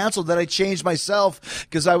been canceled that I changed myself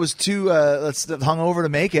because I was too hungover to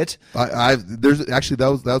make it. There's actually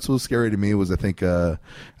that's what was scary to me was I think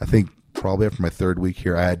probably after my third week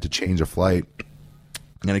here I had to change a flight,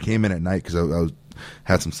 and I came in at night because I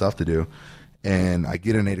had some stuff to do. And I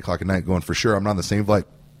get in 8 o'clock at night going, for sure, I'm not on the same flight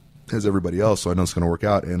as everybody else, so I know it's going to work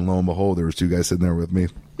out. And lo and behold, there was two guys sitting there with me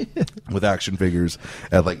with action figures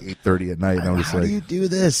at like 8:30 at night. And I was how do you do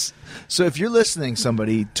this? So if you're listening,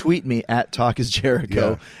 somebody tweet me at Talk is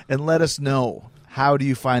Jericho and let us know. How do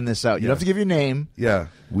you find this out? You don't have to give your name. Yeah.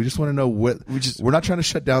 We just want to know what we're not trying to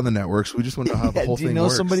shut down the networks. We just want to know how the whole thing works. Do you know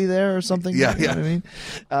somebody there or something? Yeah, you know what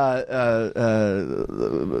I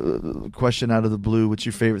mean? Question out of the blue. What's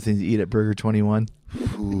your favorite thing to eat at Burger 21?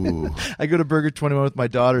 Ooh. I go to Burger 21 with my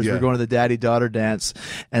daughters. We're going to the daddy-daughter dance.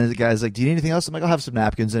 And the guy's like, do you need anything else? I'm like, I'll have some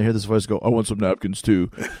napkins. And I hear this voice go, I want some napkins too.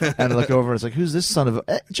 And I look over and it's like, who's this son of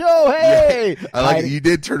a... Joe, hey! Yeah. I like it. You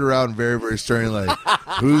did turn around very, very stern, like,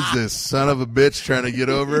 who's this son of a bitch trying to get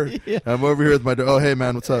over? I'm over here with my... Oh, hey,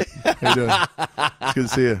 man, what's up? How you doing? It's good to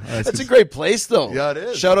see you. That's a great place, though. Yeah, it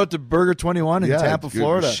is. Shout out to Burger 21 in Tampa,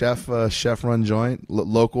 Florida. Chef run joint,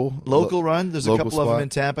 local run. There's a couple of them in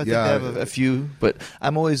Tampa. I think they have a few, but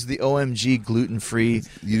I'm always the OMG gluten-free.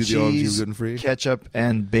 You do the OMG gluten-free? Ketchup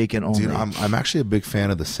and bacon only. Dude, I'm actually a big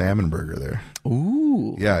fan of the salmon burger there.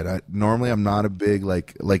 Ooh. Yeah, normally I'm not a big,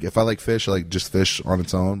 like if I like fish, I like just fish on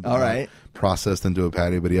its own. All right. Processed into a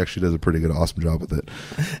patty, but he actually does a pretty good, awesome job with it.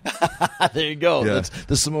 There you go. Yeah. That's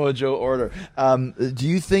the Samoa Joe order. Do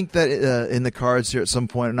you think that in the cards here at some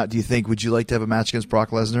point or not? Would you like to have a match against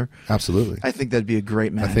Brock Lesnar? Absolutely. I think that'd be a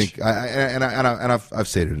great match. I think, I've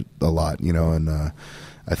stated it a lot, and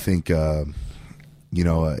I think. I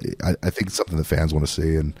think it's something the fans want to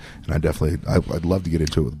see, and I'd love to get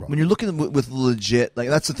into it with Brock. When you're looking with legit, like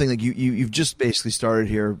that's the thing. Like you've just basically started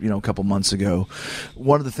here, a couple months ago.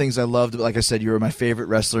 One of the things I loved, like I said, you were my favorite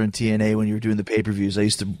wrestler in TNA when you were doing the pay-per-views. I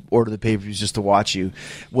used to order the pay-per-views just to watch you.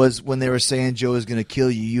 Was when they were saying Joe is going to kill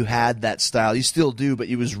you. You had that style. You still do, but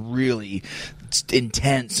it was really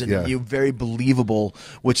intense and you're very believable,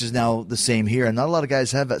 which is now the same here. And not a lot of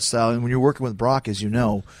guys have that style. And when you're working with Brock, as you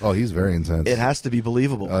know, he's very intense. It has to be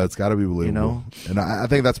believable. It's got to be believable, and I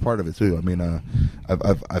think that's part of it too. I mean,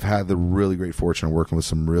 I've had the really great fortune of working with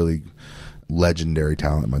some really legendary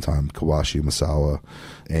talent in my time: Kawashi, Misawa,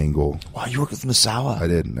 Angle. Wow, you worked with Misawa? I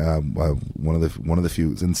did. One of the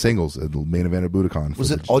few in singles at the main event of Budokan.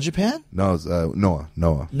 Was it All Japan? No, it was Noah.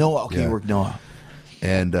 Noah. Okay, you worked Noah.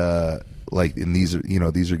 And and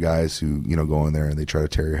these are guys who go in there and they try to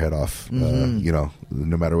tear your head off.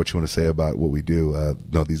 No matter what you want to say about what we do,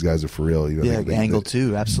 no, these guys are for real. Angle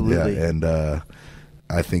too, absolutely. Yeah, and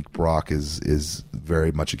I think Brock is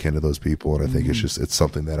very much akin to those people, and I think it's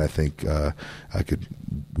something that I think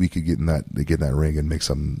we could get in that ring and make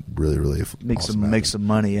some really make some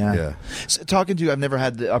money. Yeah. So, talking to you, I've never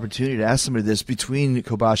had the opportunity to ask somebody this. Between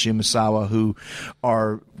Kobashi and Misawa, who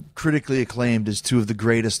are critically acclaimed as two of the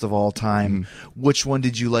greatest of all time, which one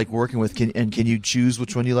did you like working with? Can you choose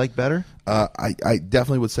which one you like better? I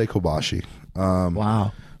definitely would say Kobashi.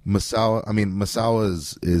 Wow.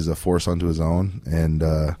 Misawa is a force unto his own, and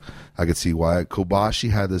I could see why. Kobashi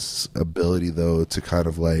had this ability, though, to kind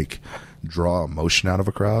of like draw emotion out of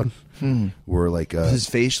a crowd. Where his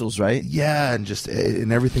facials, right? Yeah, and just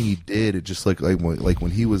and everything he did, it just like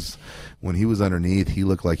when he was underneath, he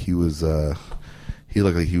looked like he was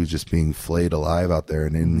just being flayed alive out there,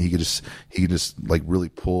 and he could just like really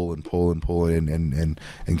pull and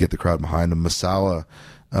get the crowd behind him. Misawa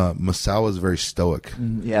is very stoic.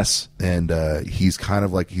 Yes. And he's kind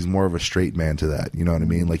of like, he's more of a straight man to that. You know what I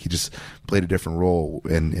mean? Like he just played a different role,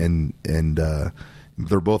 and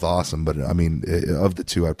they're both awesome. But I mean, of the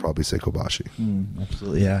two, I'd probably say Kobashi.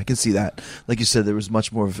 Absolutely. Yeah, I can see that. Like you said, there was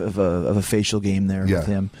much more of a facial game there with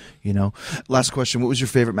him. Last question. What was your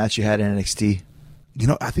favorite match you had in NXT?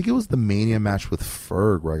 I think it was the Mania match with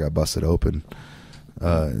Ferg where I got busted open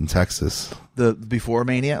in Texas. The before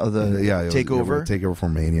Mania or the takeover? Takeover for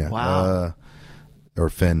Mania. Wow. Or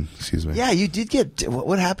Finn, excuse me. Yeah, you did get.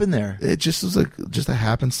 What happened there? It just was just a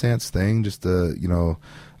happenstance thing, just a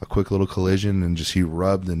quick little collision, and just he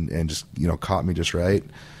rubbed and just caught me just right.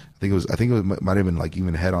 I think it might have been like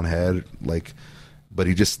even head on head, but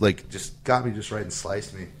he just got me just right and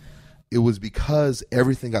sliced me. It was because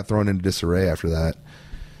everything got thrown into disarray after that.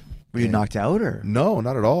 Were you knocked out or? No,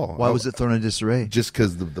 not at all. Why was it thrown into disarray? Just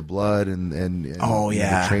because the blood and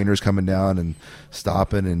the trainers coming down and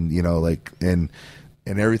stopping and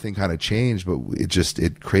and everything kind of changed, but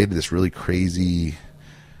it created this really crazy,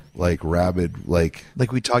 rabid, like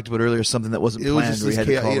we talked about earlier, something that wasn't planned.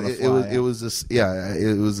 It was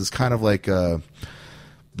this kind of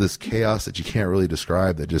this chaos that you can't really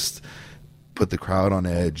describe that just put the crowd on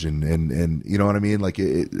edge and you know what I mean? I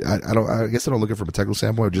guess I don't look at it from a technical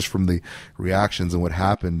standpoint, just from the reactions and what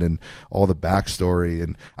happened and all the backstory.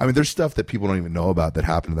 And I mean, there's stuff that people don't even know about that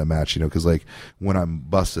happened in that match, because when I'm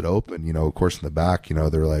busted open, of course in the back,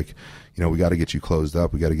 they're like, we got to get you closed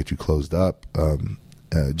up. We got to get you closed up.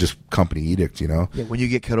 Just company edict, Yeah, when you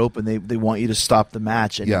get cut open, they want you to stop the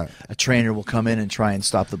match, and a trainer will come in and try and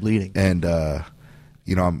stop the bleeding. And,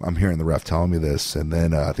 I'm hearing the ref telling me this, and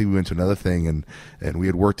then I think we went to another thing, and we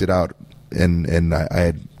had worked it out, and I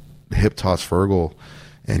had hip tossed Fergal,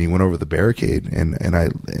 and he went over the barricade,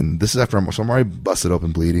 and this is after I'm already busted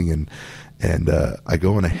open bleeding, and I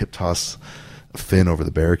go and I hip toss Finn over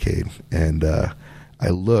the barricade, and I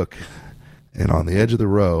look, and on the edge of the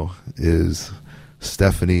row is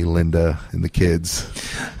Stephanie, Linda, and the kids.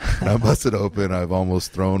 And I'm busted open. I've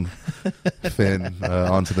almost thrown Finn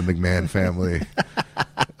onto the McMahon family.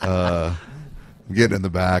 I'm getting in the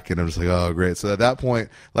back, and I'm just like, oh, great. So at that point,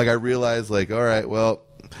 I realized, all right, well,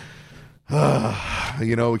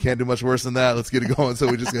 we can't do much worse than that. Let's get it going. So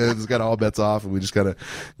we just got all bets off, and we just kind of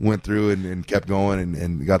went through and kept going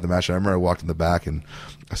and got the match. I remember I walked in the back, and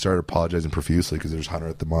I started apologizing profusely because there's Hunter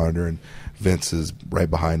at the monitor, and Vince is right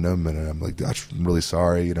behind him, and I'm like, I'm really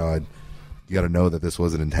sorry. You got to know that this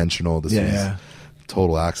wasn't intentional. This was a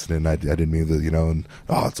total accident. I didn't mean to, and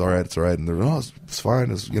it's all right. It's all right. And they're, it's fine.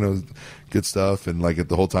 It's, good stuff. And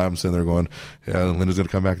the whole time I'm sitting there going, yeah, Linda's going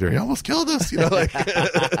to come back there. He almost killed us,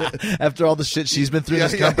 After all the shit she's been through in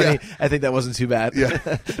this company, I think that wasn't too bad. Yeah.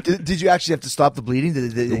 Did you actually have to stop the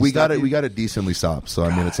bleeding? We got it decently stopped. So,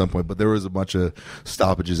 I mean, at some point, but there was a bunch of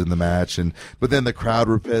stoppages in the match, but then the crowd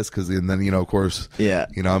were pissed because then, of course,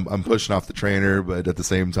 I'm pushing off the trainer, but at the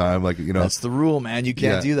same time, that's the rule, man. You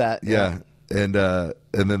can't do that. Yeah. And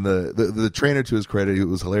then the trainer, to his credit, it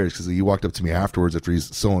was hilarious because he walked up to me afterwards after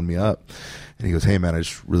he's sewing me up, and he goes, "Hey man, I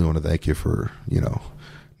just really want to thank you for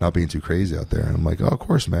not being too crazy out there." And I'm like, "Oh, of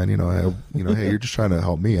course, man. Hey, you're just trying to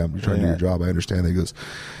help me. I'm trying to do your job. I understand." And he goes,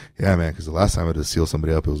 "Yeah, man, because the last time I had to seal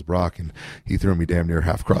somebody up, it was Brock, and he threw me damn near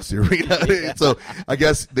half across the arena." So I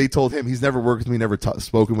guess they told him he's never worked with me, never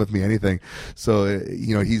spoken with me, anything. So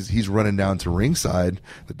he's running down to ringside,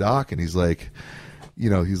 the dock, and he's like,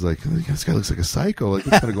 this guy looks like a psycho. What's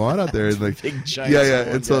going to go on out there? And big giant.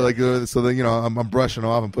 And so then I'm brushing him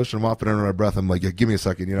off and pushing him off, and under my breath, I'm like, give me a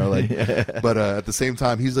second, But at the same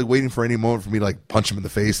time, he's waiting for any moment for me to punch him in the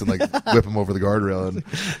face and whip him over the guardrail. And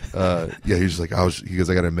he's just like, he goes,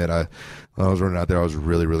 I got to admit, when I was running out there, I was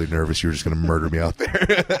really, really nervous. You were just going to murder me out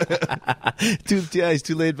there. He's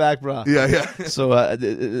too laid back, bro. Yeah. So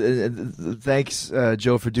thanks,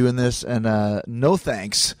 Joe, for doing this, and no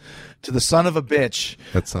thanks to the son of a bitch,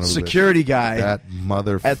 security guy, that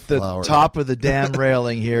mother at the top of the damn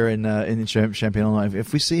railing here in Champaign, Illinois.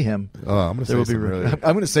 If we see him, I'm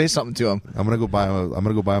going to say something to him. I'm going to go buy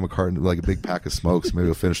him a carton, a big pack of smokes. Maybe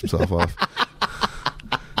he'll finish himself off.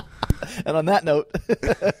 And on that note,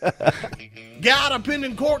 got a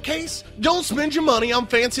pending court case? Don't spend your money on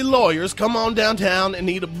fancy lawyers. Come on downtown and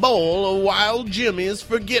eat a bowl of Wild Jimmy's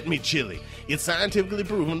Forget-Me Chili. It's scientifically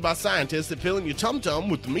proven by scientists that filling your tum-tum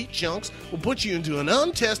with the meat chunks will put you into an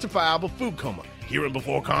untestifiable food coma. Hearing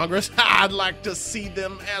before Congress, I'd like to see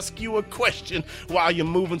them ask you a question while you're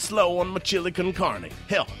moving slow on my chili con carne.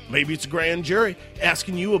 Hell, maybe it's a grand jury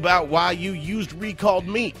asking you about why you used recalled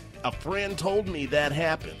meat. A friend told me that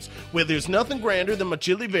happens. Well, there's nothing grander than my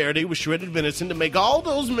chili verde with shredded venison to make all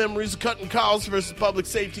those memories of cutting cows versus public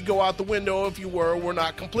safety go out the window if you were or were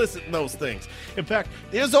not complicit in those things. In fact,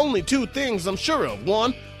 there's only two things I'm sure of.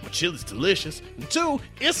 One, my chili's delicious. And two,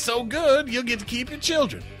 it's so good you'll get to keep your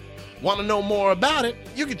children. Want to know more about it?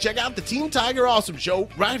 You can check out the Team Tiger Awesome Show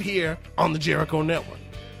right here on the Jericho Network.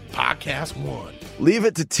 Podcast One. Leave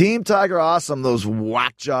it to Team Tiger Awesome, those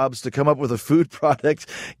whack jobs, to come up with a food product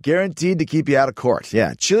guaranteed to keep you out of court.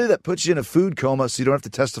 Yeah, chili that puts you in a food coma so you don't have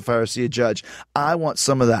to testify or see a judge. I want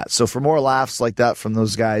some of that. So for more laughs like that from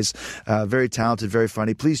those guys, very talented, very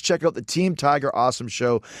funny, please check out the Team Tiger Awesome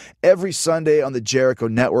show every Sunday on the Jericho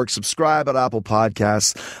Network. Subscribe at Apple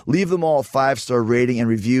Podcasts. Leave them all a 5-star rating and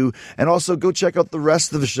review. And also go check out the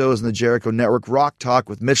rest of the shows on the Jericho Network. Rock Talk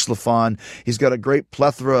with Mitch LaFon. He's got a great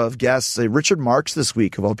plethora of guests. Richard Marks this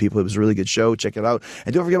week, of all people. It was a really good show. Check it out.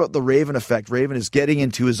 And don't forget about the Raven Effect. Raven is getting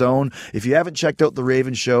into his own. If you haven't checked out the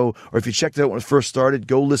Raven show, or if you checked it out when it first started,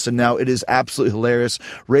 go listen now. It is absolutely hilarious.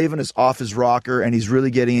 Raven is off his rocker, and he's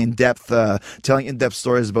really getting in-depth, telling in-depth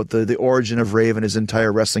stories about the origin of Raven, his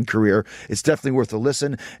entire wrestling career. It's definitely worth a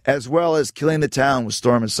listen, as well as Killing the Town with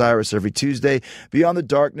Storm and Cyrus every Tuesday, Beyond the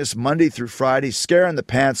Darkness Monday through Friday, scaring the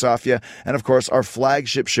pants off you, and of course our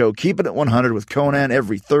flagship show, Keeping It 100 with Conan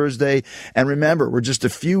every Thursday. And remember, we're just a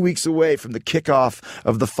few weeks away from the kickoff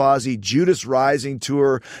of the Fozzy Judas Rising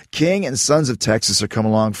Tour. King and Sons of Texas are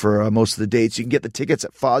coming along for most of the dates. You can get the tickets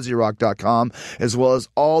at FozzyRock.com, as well as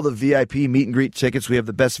all the VIP meet and greet tickets. We have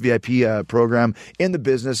the best VIP program in the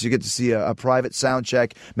business. You get to see a private sound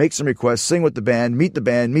check, make some requests, sing with the band,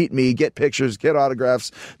 meet me, get pictures, get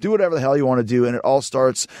autographs, do whatever the hell you want to do. And it all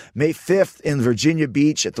starts May 5th in Virginia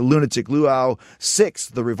Beach at the Lunatic Luau,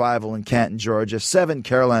 6th, the Revival in Canton, Georgia, 7,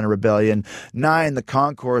 Carolina Rebellion, 9, the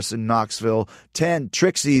Concourse in Knoxville, 10,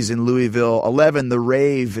 Trixie's in Louisville, 11, the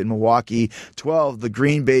Rave in Milwaukee, 12, the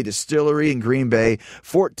Green Bay Distillery in Green Bay,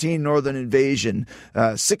 14, Northern Invasion,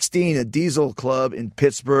 16, a Diesel Club in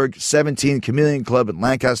Pittsburgh, 17, Chameleon Club in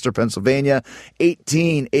Lancaster, Pennsylvania,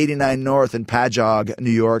 18, 89 North in Padjog,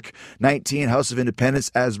 New York, 19, House of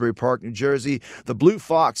Independence, Asbury Park, New Jersey, the Blue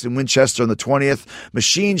Fox in Winchester on the 20th,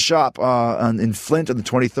 Machine Shop in Flint on the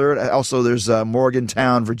 23rd. Also, there's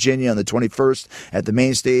Morgantown, Virginia on the 21st at the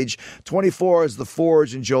main stage. 24 is the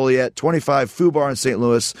Forge in Joliet. 25, Fubar in St.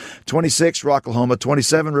 Louis. 26, Rocklahoma.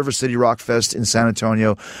 27, River City Rock Fest in San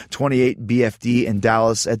Antonio. 28, BFD in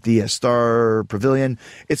Dallas at the Star Pavilion.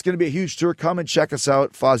 It's going to be a huge tour. Come and check us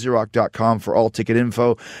out, FozzyRock.com for all ticket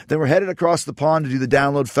info. Then we're headed across the pond to do the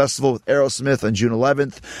Download Festival with Aerosmith on June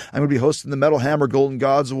 11th. I'm going to be hosting the Metal Hammer Golden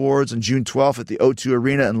Gods Awards on June 12th at the O2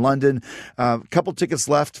 Arena in London. A couple tickets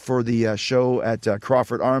left for the show at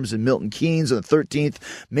Crawford Arms in Milton Keynes on the 13th.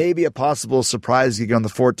 Maybe a possible surprise gig on the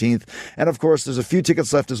 14th. And of course, there's a few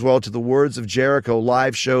tickets left as well to the Words of Jericho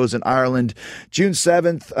live shows in Ireland, June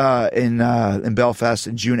 7th in Belfast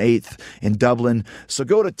and June 8th in Dublin. So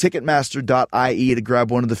go to Ticketmaster.ie to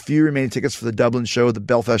grab one of the few remaining tickets for the Dublin show. The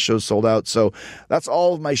Belfast show sold out. So that's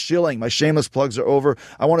all of my shilling. My shameless plugs are over.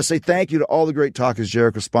 I want to say thank you to all the great Talk is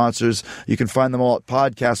Jericho sponsors. You can find them all at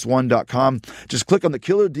podcast1.com. Just click on the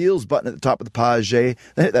Killer Deals button at the top of the page, then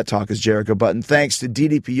hit that Talk is Jericho button. Thanks to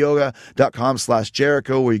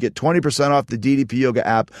ddpyoga.com/Jericho, where you get 20% off the DDP Yoga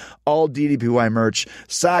app, all DDPY merch.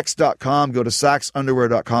 Sax.com, go to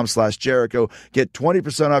saxunderwear.com/Jericho. Get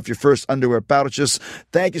 20% off your first underwear purchase.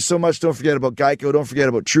 Thank you so much. Don't forget about Geico. Don't forget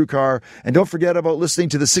about TrueCar. And don't forget about listening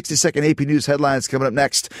to the 60-second AP News headlines coming up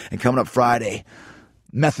next and coming up Friday.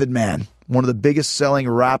 Method Man, one of the biggest selling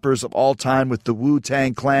rappers of all time with the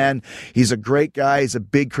Wu-Tang Clan. He's a great guy. He's a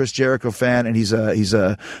big Chris Jericho fan, and he's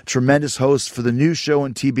a tremendous host for the new show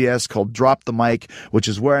on TBS called Drop the Mic, which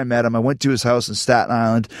is where I met him. I went to his house in Staten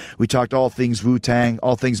Island. We talked all things Wu-Tang,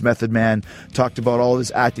 all things Method Man, talked about all of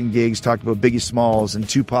his acting gigs, talked about Biggie Smalls and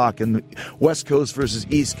Tupac and West Coast versus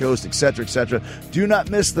East Coast, etc., etc. Do not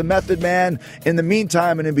miss the Method Man. In the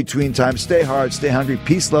meantime and in between time, stay hard, stay hungry,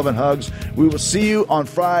 peace, love, and hugs. We will see you on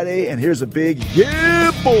Friday, and here's a big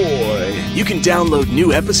yeah, boy. You can download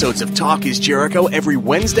new episodes of Talk is Jericho every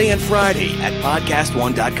Wednesday and Friday at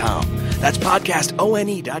podcastone.com. That's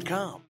podcastone.com.